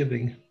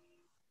forgiving.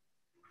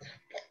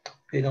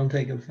 They don't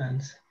take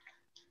offense.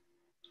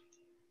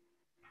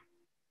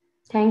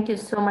 Thank you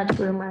so much,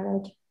 Guru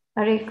Maharaj.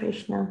 Hare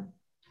Krishna.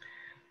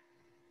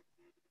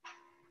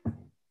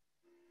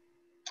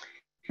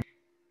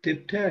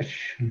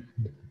 Diptesh.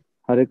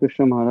 Hare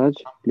Krishna Maharaj,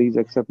 please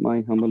accept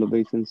my humble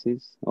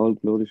obeisances. All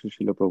glory to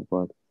Srila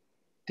Prabhupada.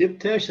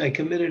 Diptesh, I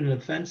committed an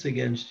offense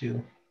against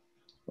you.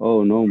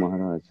 Oh no,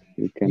 Maharaj,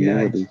 you can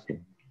never do so.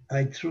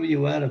 I threw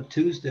you out of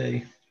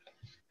Tuesday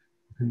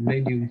and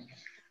made you.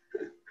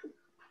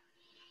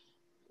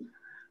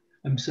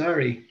 I'm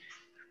sorry.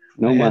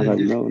 No, Maharaj,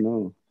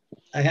 no.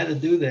 I had to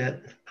do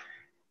that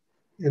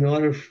in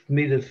order for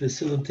me to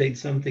facilitate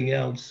something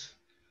else.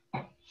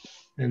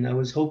 And I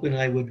was hoping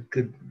I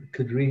could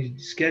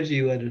reschedule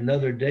you at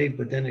another date,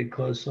 but then it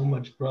caused so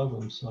much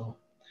problems. So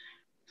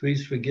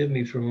please forgive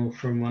me for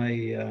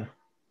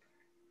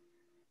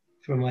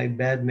my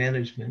bad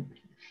management.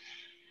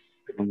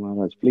 Oh,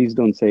 Maharaj, please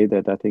don't say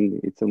that. I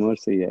think it's a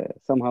mercy.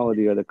 Somehow or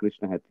the other,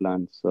 Krishna had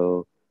planned.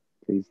 So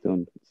please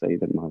don't say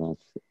that, Maharaj.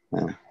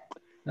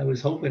 I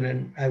was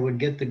hoping I would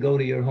get to go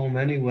to your home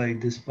anyway,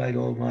 despite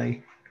all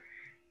my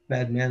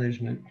bad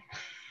management.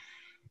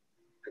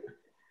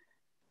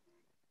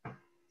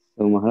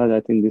 So, Maharaj,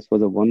 I think this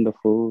was a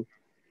wonderful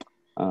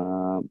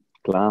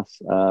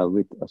class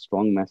with a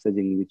strong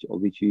messaging,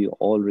 which we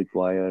all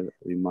require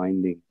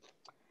reminding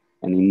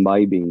and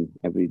imbibing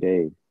every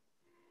day.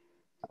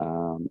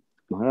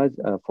 Maharaj,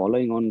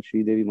 following on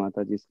Sri Devi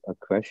Mataji's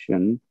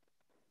question,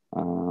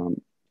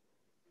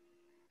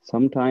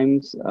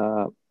 sometimes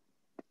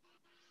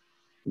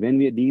when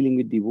we are dealing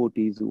with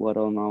devotees who are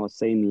on our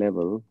same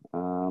level,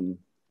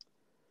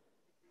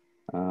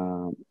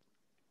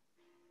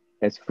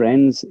 as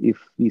friends, if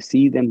we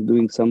see them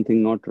doing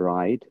something not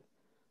right,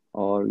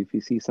 or if we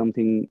see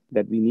something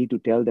that we need to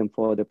tell them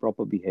for the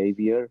proper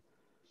behavior,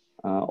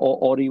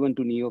 or even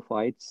to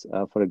neophytes,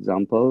 for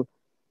example,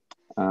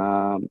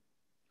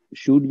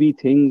 should we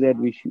think that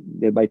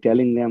that by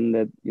telling them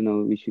that,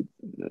 we should,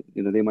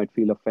 they might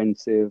feel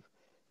offensive,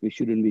 we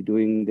shouldn't be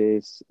doing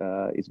this,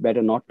 it's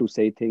better not to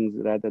say things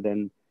rather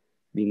than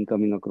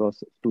coming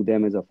across to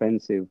them as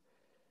offensive.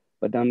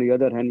 But on the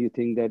other hand, you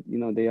think that,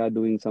 they are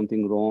doing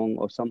something wrong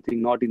or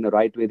something not in the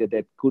right way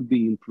that could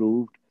be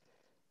improved.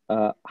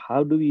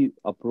 How do we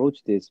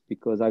approach this?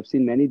 Because I've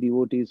seen many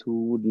devotees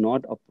who would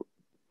not,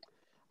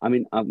 I've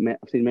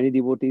seen many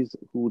devotees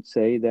who would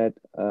say that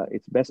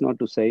it's best not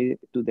to say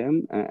to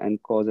them and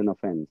cause an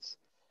offense.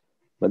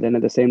 But then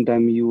at the same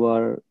time,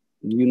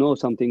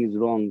 something is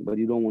wrong, but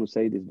you don't want to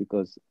say this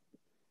because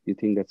you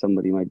think that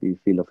somebody might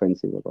feel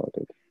offensive about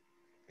it.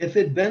 If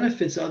it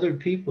benefits other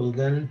people,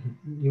 then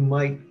you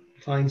might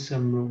find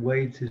some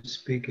way to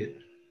speak it.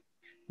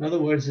 In other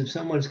words, if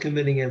someone's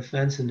committing an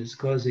offense and it's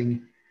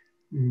causing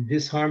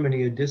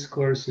disharmony or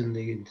discourse in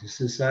the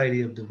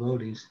society of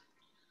devotees,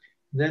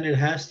 then it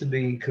has to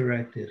be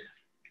corrected.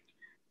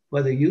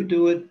 Whether you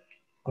do it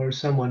or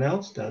someone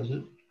else does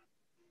it,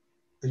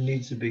 it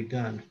needs to be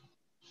done.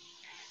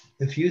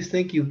 If you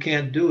think you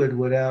can't do it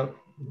without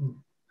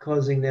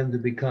causing them to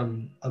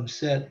become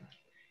upset,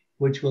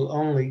 which will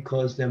only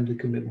cause them to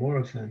commit more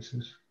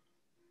offenses,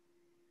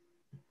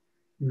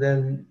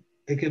 then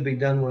it could be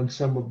done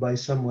by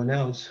someone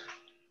else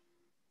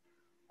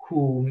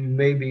who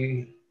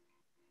maybe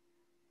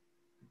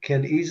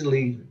can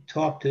easily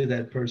talk to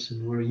that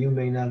person, where you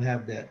may not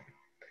have that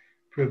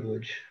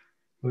privilege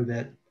or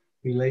that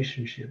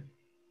relationship.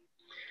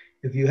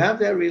 If you have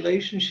that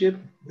relationship,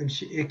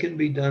 it can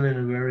be done in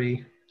a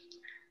very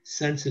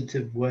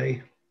sensitive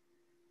way.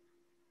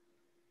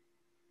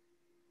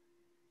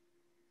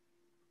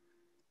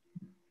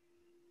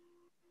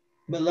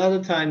 But a lot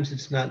of times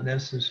it's not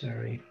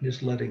necessary.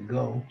 Just let it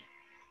go.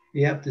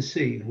 You have to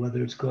see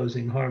whether it's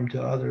causing harm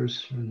to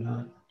others or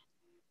not.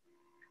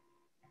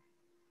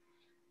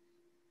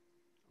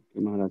 Okay,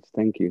 Maharaj,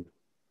 thank you.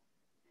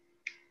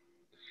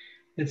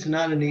 It's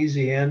not an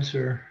easy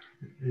answer.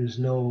 There's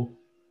no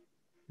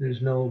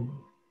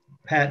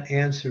pat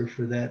answer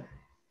for that.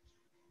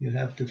 You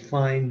have to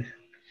find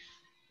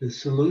the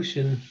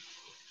solution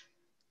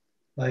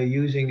by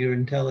using your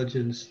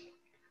intelligence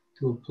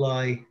to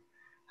apply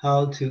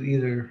how to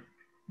either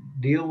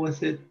deal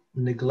with it,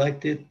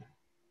 neglect it,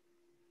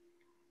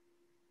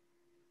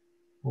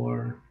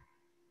 or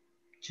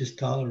just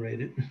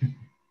tolerate it.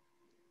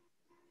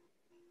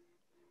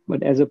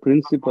 But as a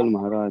principle,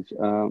 Maharaj,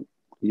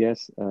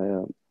 yes,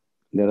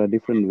 there are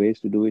different ways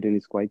to do it, and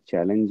it's quite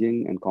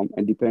challenging and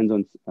it depends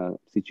on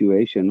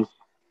situations.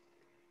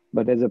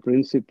 But as a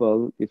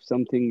principle, if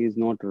something is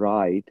not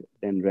right,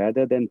 then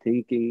rather than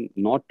thinking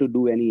not to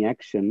do any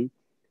action,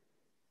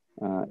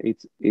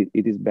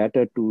 it is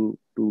better to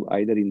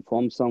either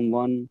inform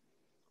someone,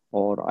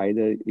 or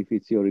either if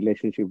it's your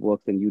relationship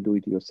works, then you do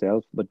it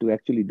yourself, but to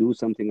actually do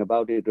something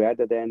about it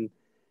rather than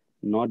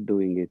not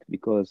doing it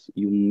because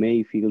you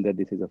may feel that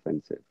this is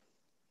offensive.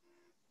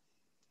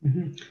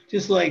 Mm-hmm.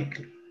 Just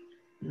like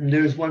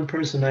there's one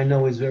person I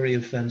know is very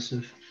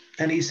offensive,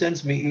 and he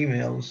sends me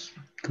emails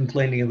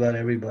complaining about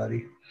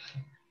everybody.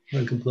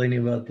 Or complaining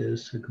about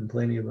this, or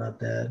complaining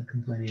about that,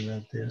 complaining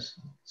about this.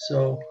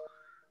 So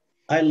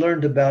I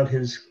learned about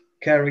his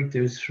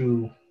character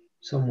through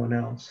someone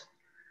else.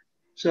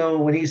 So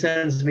when he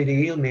sends me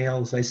the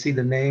emails, I see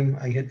the name,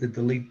 I hit the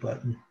delete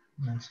button.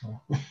 That's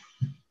all.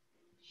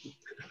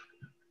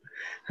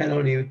 I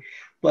don't even,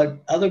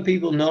 but other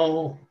people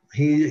know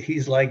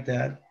he's like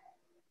that.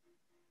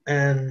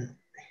 And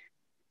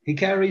he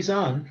carries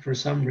on for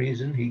some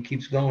reason. He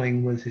keeps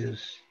going with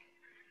his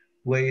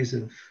ways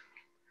of,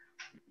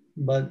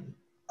 but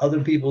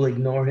other people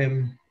ignore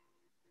him.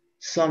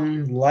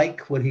 Some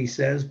like what he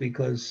says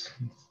because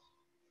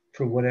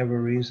for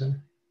whatever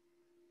reason.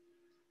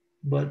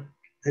 But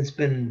it's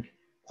been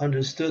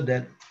understood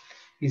that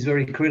he's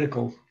very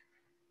critical.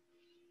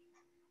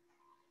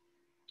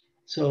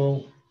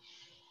 So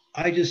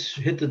I just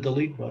hit the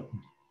delete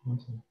button.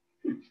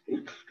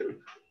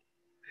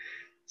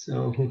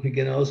 So we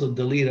can also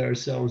delete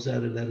ourselves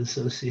out of that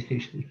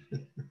association.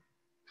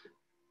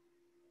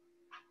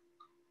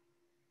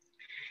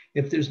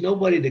 If there's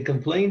nobody to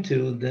complain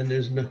to, then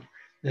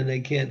then they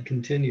can't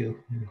continue.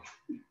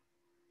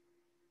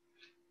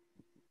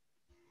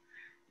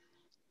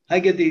 I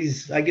get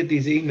these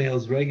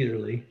emails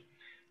regularly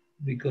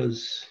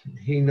because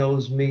he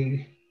knows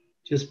me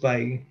just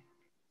by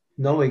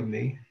knowing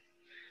me.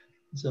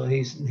 So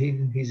he's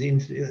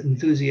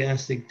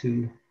enthusiastic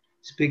to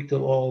speak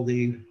to all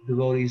the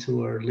devotees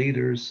who are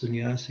leaders,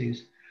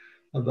 sannyasis,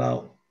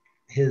 about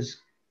his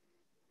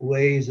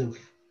ways of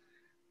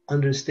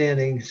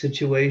understanding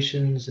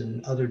situations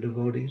and other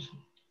devotees.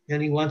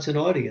 And he wants an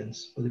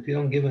audience, but if you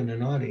don't give him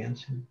an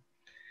audience,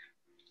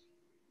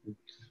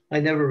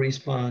 I never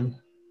respond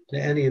to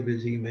any of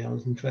his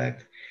emails. In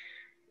fact,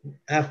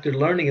 after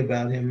learning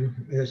about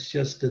him, it's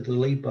just the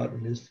delete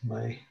button is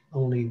my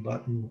only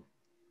button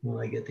when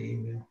I get the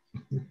email.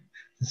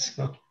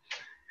 So,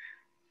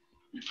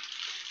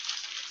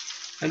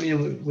 I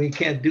mean, we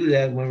can't do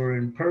that when we're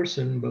in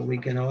person, but we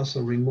can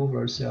also remove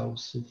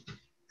ourselves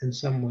in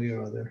some way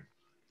or other.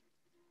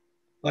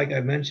 Like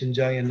I mentioned,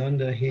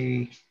 Jayananda,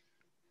 he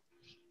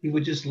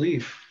would just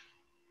leave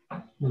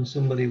when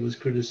somebody was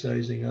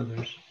criticizing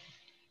others.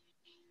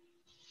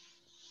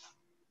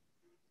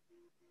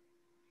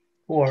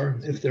 Or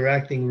if they're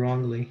acting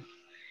wrongly.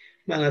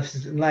 Well, if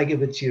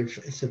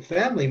it's a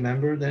family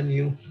member, then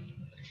you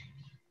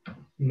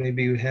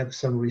maybe have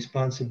some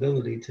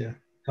responsibility to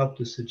help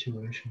the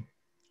situation.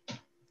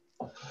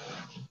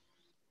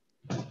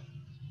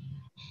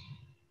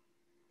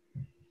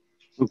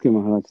 Okay,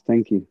 Maharaj,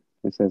 thank you.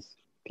 This has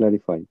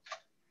clarified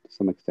to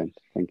some extent.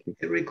 Thank you.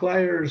 It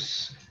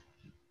requires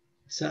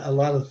a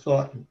lot of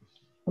thought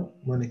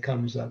when it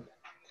comes up,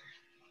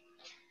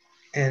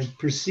 and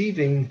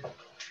perceiving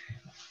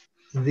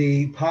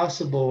the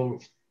possible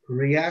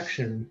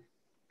reaction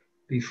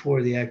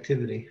before the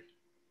activity.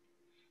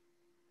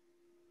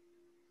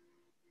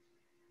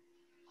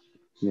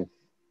 Yes.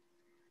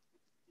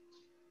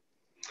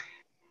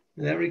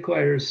 And that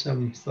requires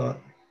some thought,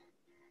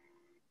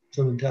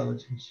 some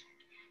intelligence.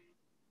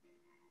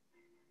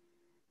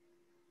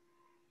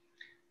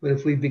 But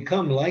if we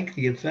become like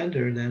the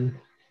offender, then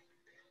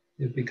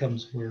it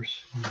becomes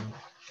worse.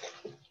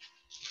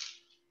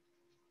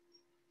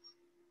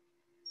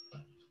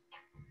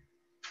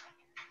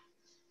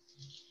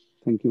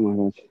 Thank you,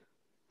 Maharaj.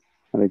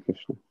 Hare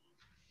Krishna.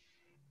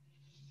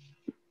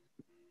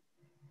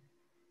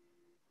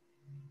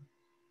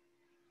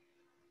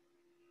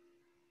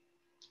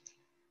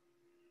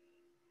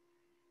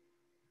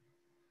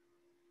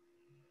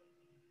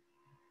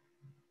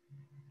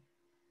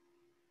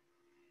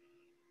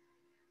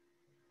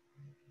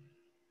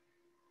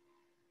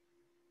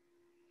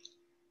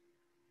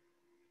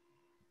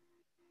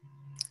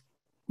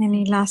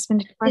 Any last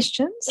minute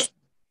questions?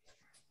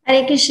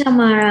 Hare Krishna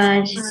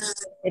Maharaj.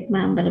 With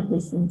my humble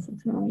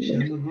obeisances.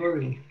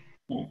 Shamagori.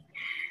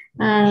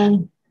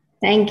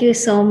 Thank you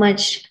so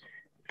much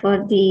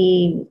for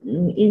the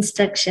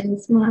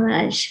instructions,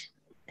 Maharaj.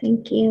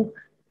 Thank you.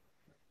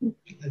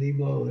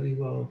 Haribo,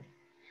 Haribo.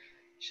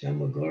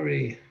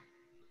 Shamagori.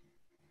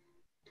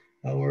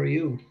 How are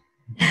you?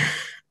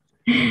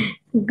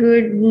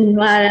 Good,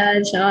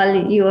 Maharaj,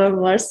 all your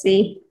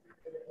mercy.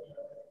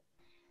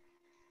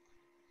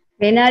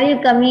 When are you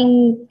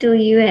coming to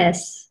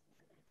US?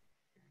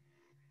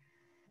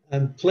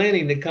 I'm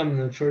planning to come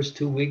in the first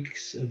 2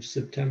 weeks of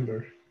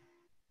September.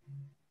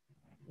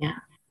 Yeah,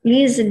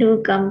 please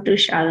do come to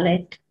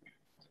Charlotte.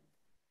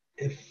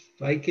 if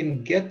I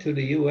can get to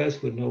the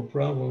US with no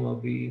problem, I'll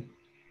be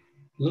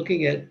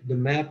looking at the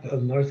map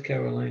of North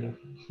Carolina.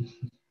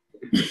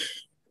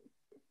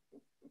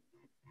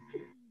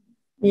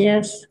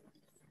 Yes.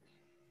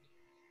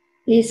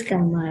 Please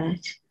come,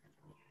 Maharaj.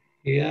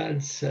 Yeah,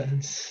 it's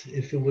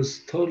if it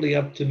was totally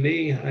up to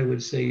me, I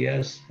would say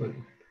yes, but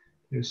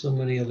there's so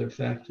many other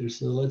factors.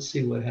 So let's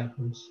see what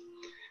happens.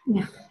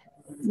 Yeah,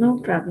 no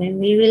problem.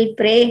 We will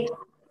pray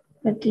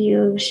that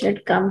you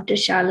should come to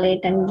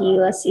Charlotte and give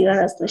us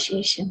your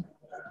association.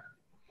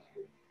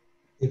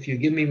 If you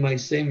give me my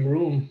same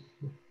room.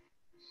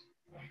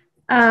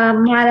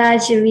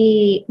 Maharaj,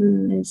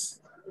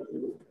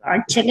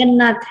 our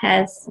Jagannath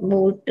has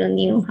moved to a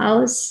new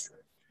house.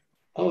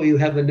 Oh, you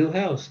have a new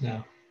house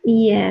now?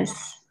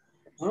 Yes.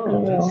 Oh,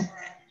 so that's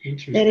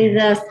interesting. There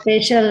is a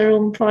special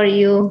room for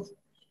you.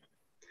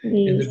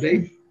 In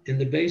the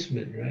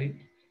basement, right?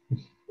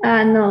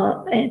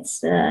 No,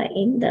 it's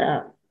in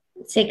the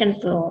second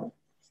floor.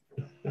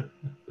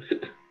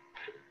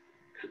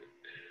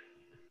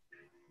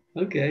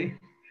 Okay,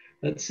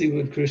 let's see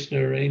what Krishna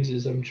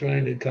arranges. I'm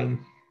trying to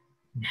come.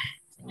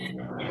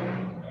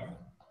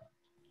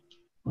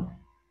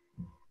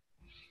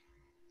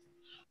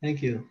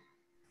 Thank you.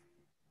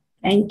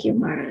 Thank you,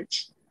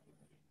 Maharaj.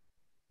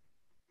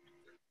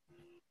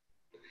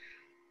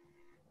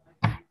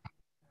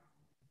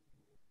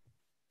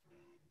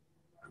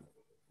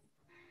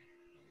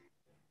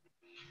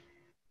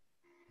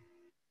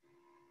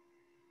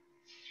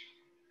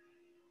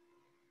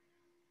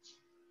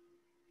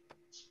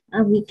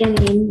 We can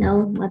end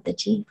now,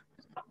 Mataji.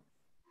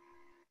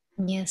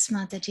 Yes,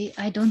 Mataji.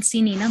 I don't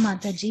see Nina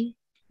Mataji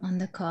on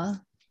the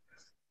call.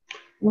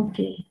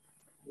 Okay.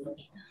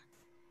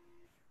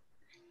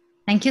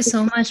 Thank you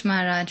so much,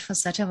 Maharaj, for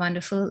such a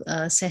wonderful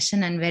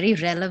session and very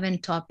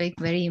relevant topic,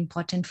 very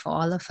important for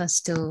all of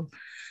us to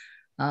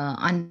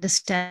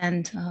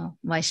understand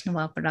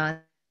Vaisnava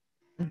Aparadha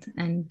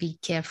and be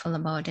careful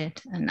about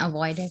it and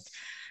avoid it.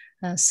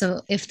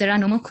 So if there are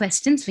no more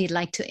questions, we'd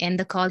like to end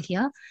the call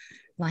here.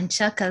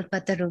 Vancha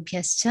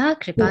kalpatarubhyascha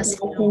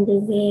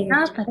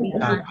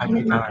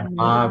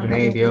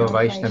Bhavnebhyo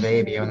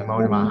Vaishnavebhyo Namo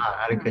Namaha.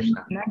 Hare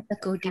Krishna.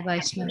 Koti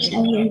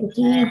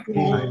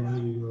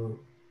Vaishnavebhyo.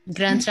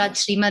 Granth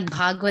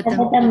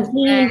Srimad-Bhagavatam.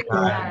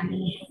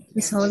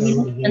 His Holiness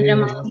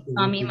Candramauli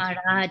Swami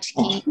Maharaj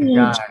ki.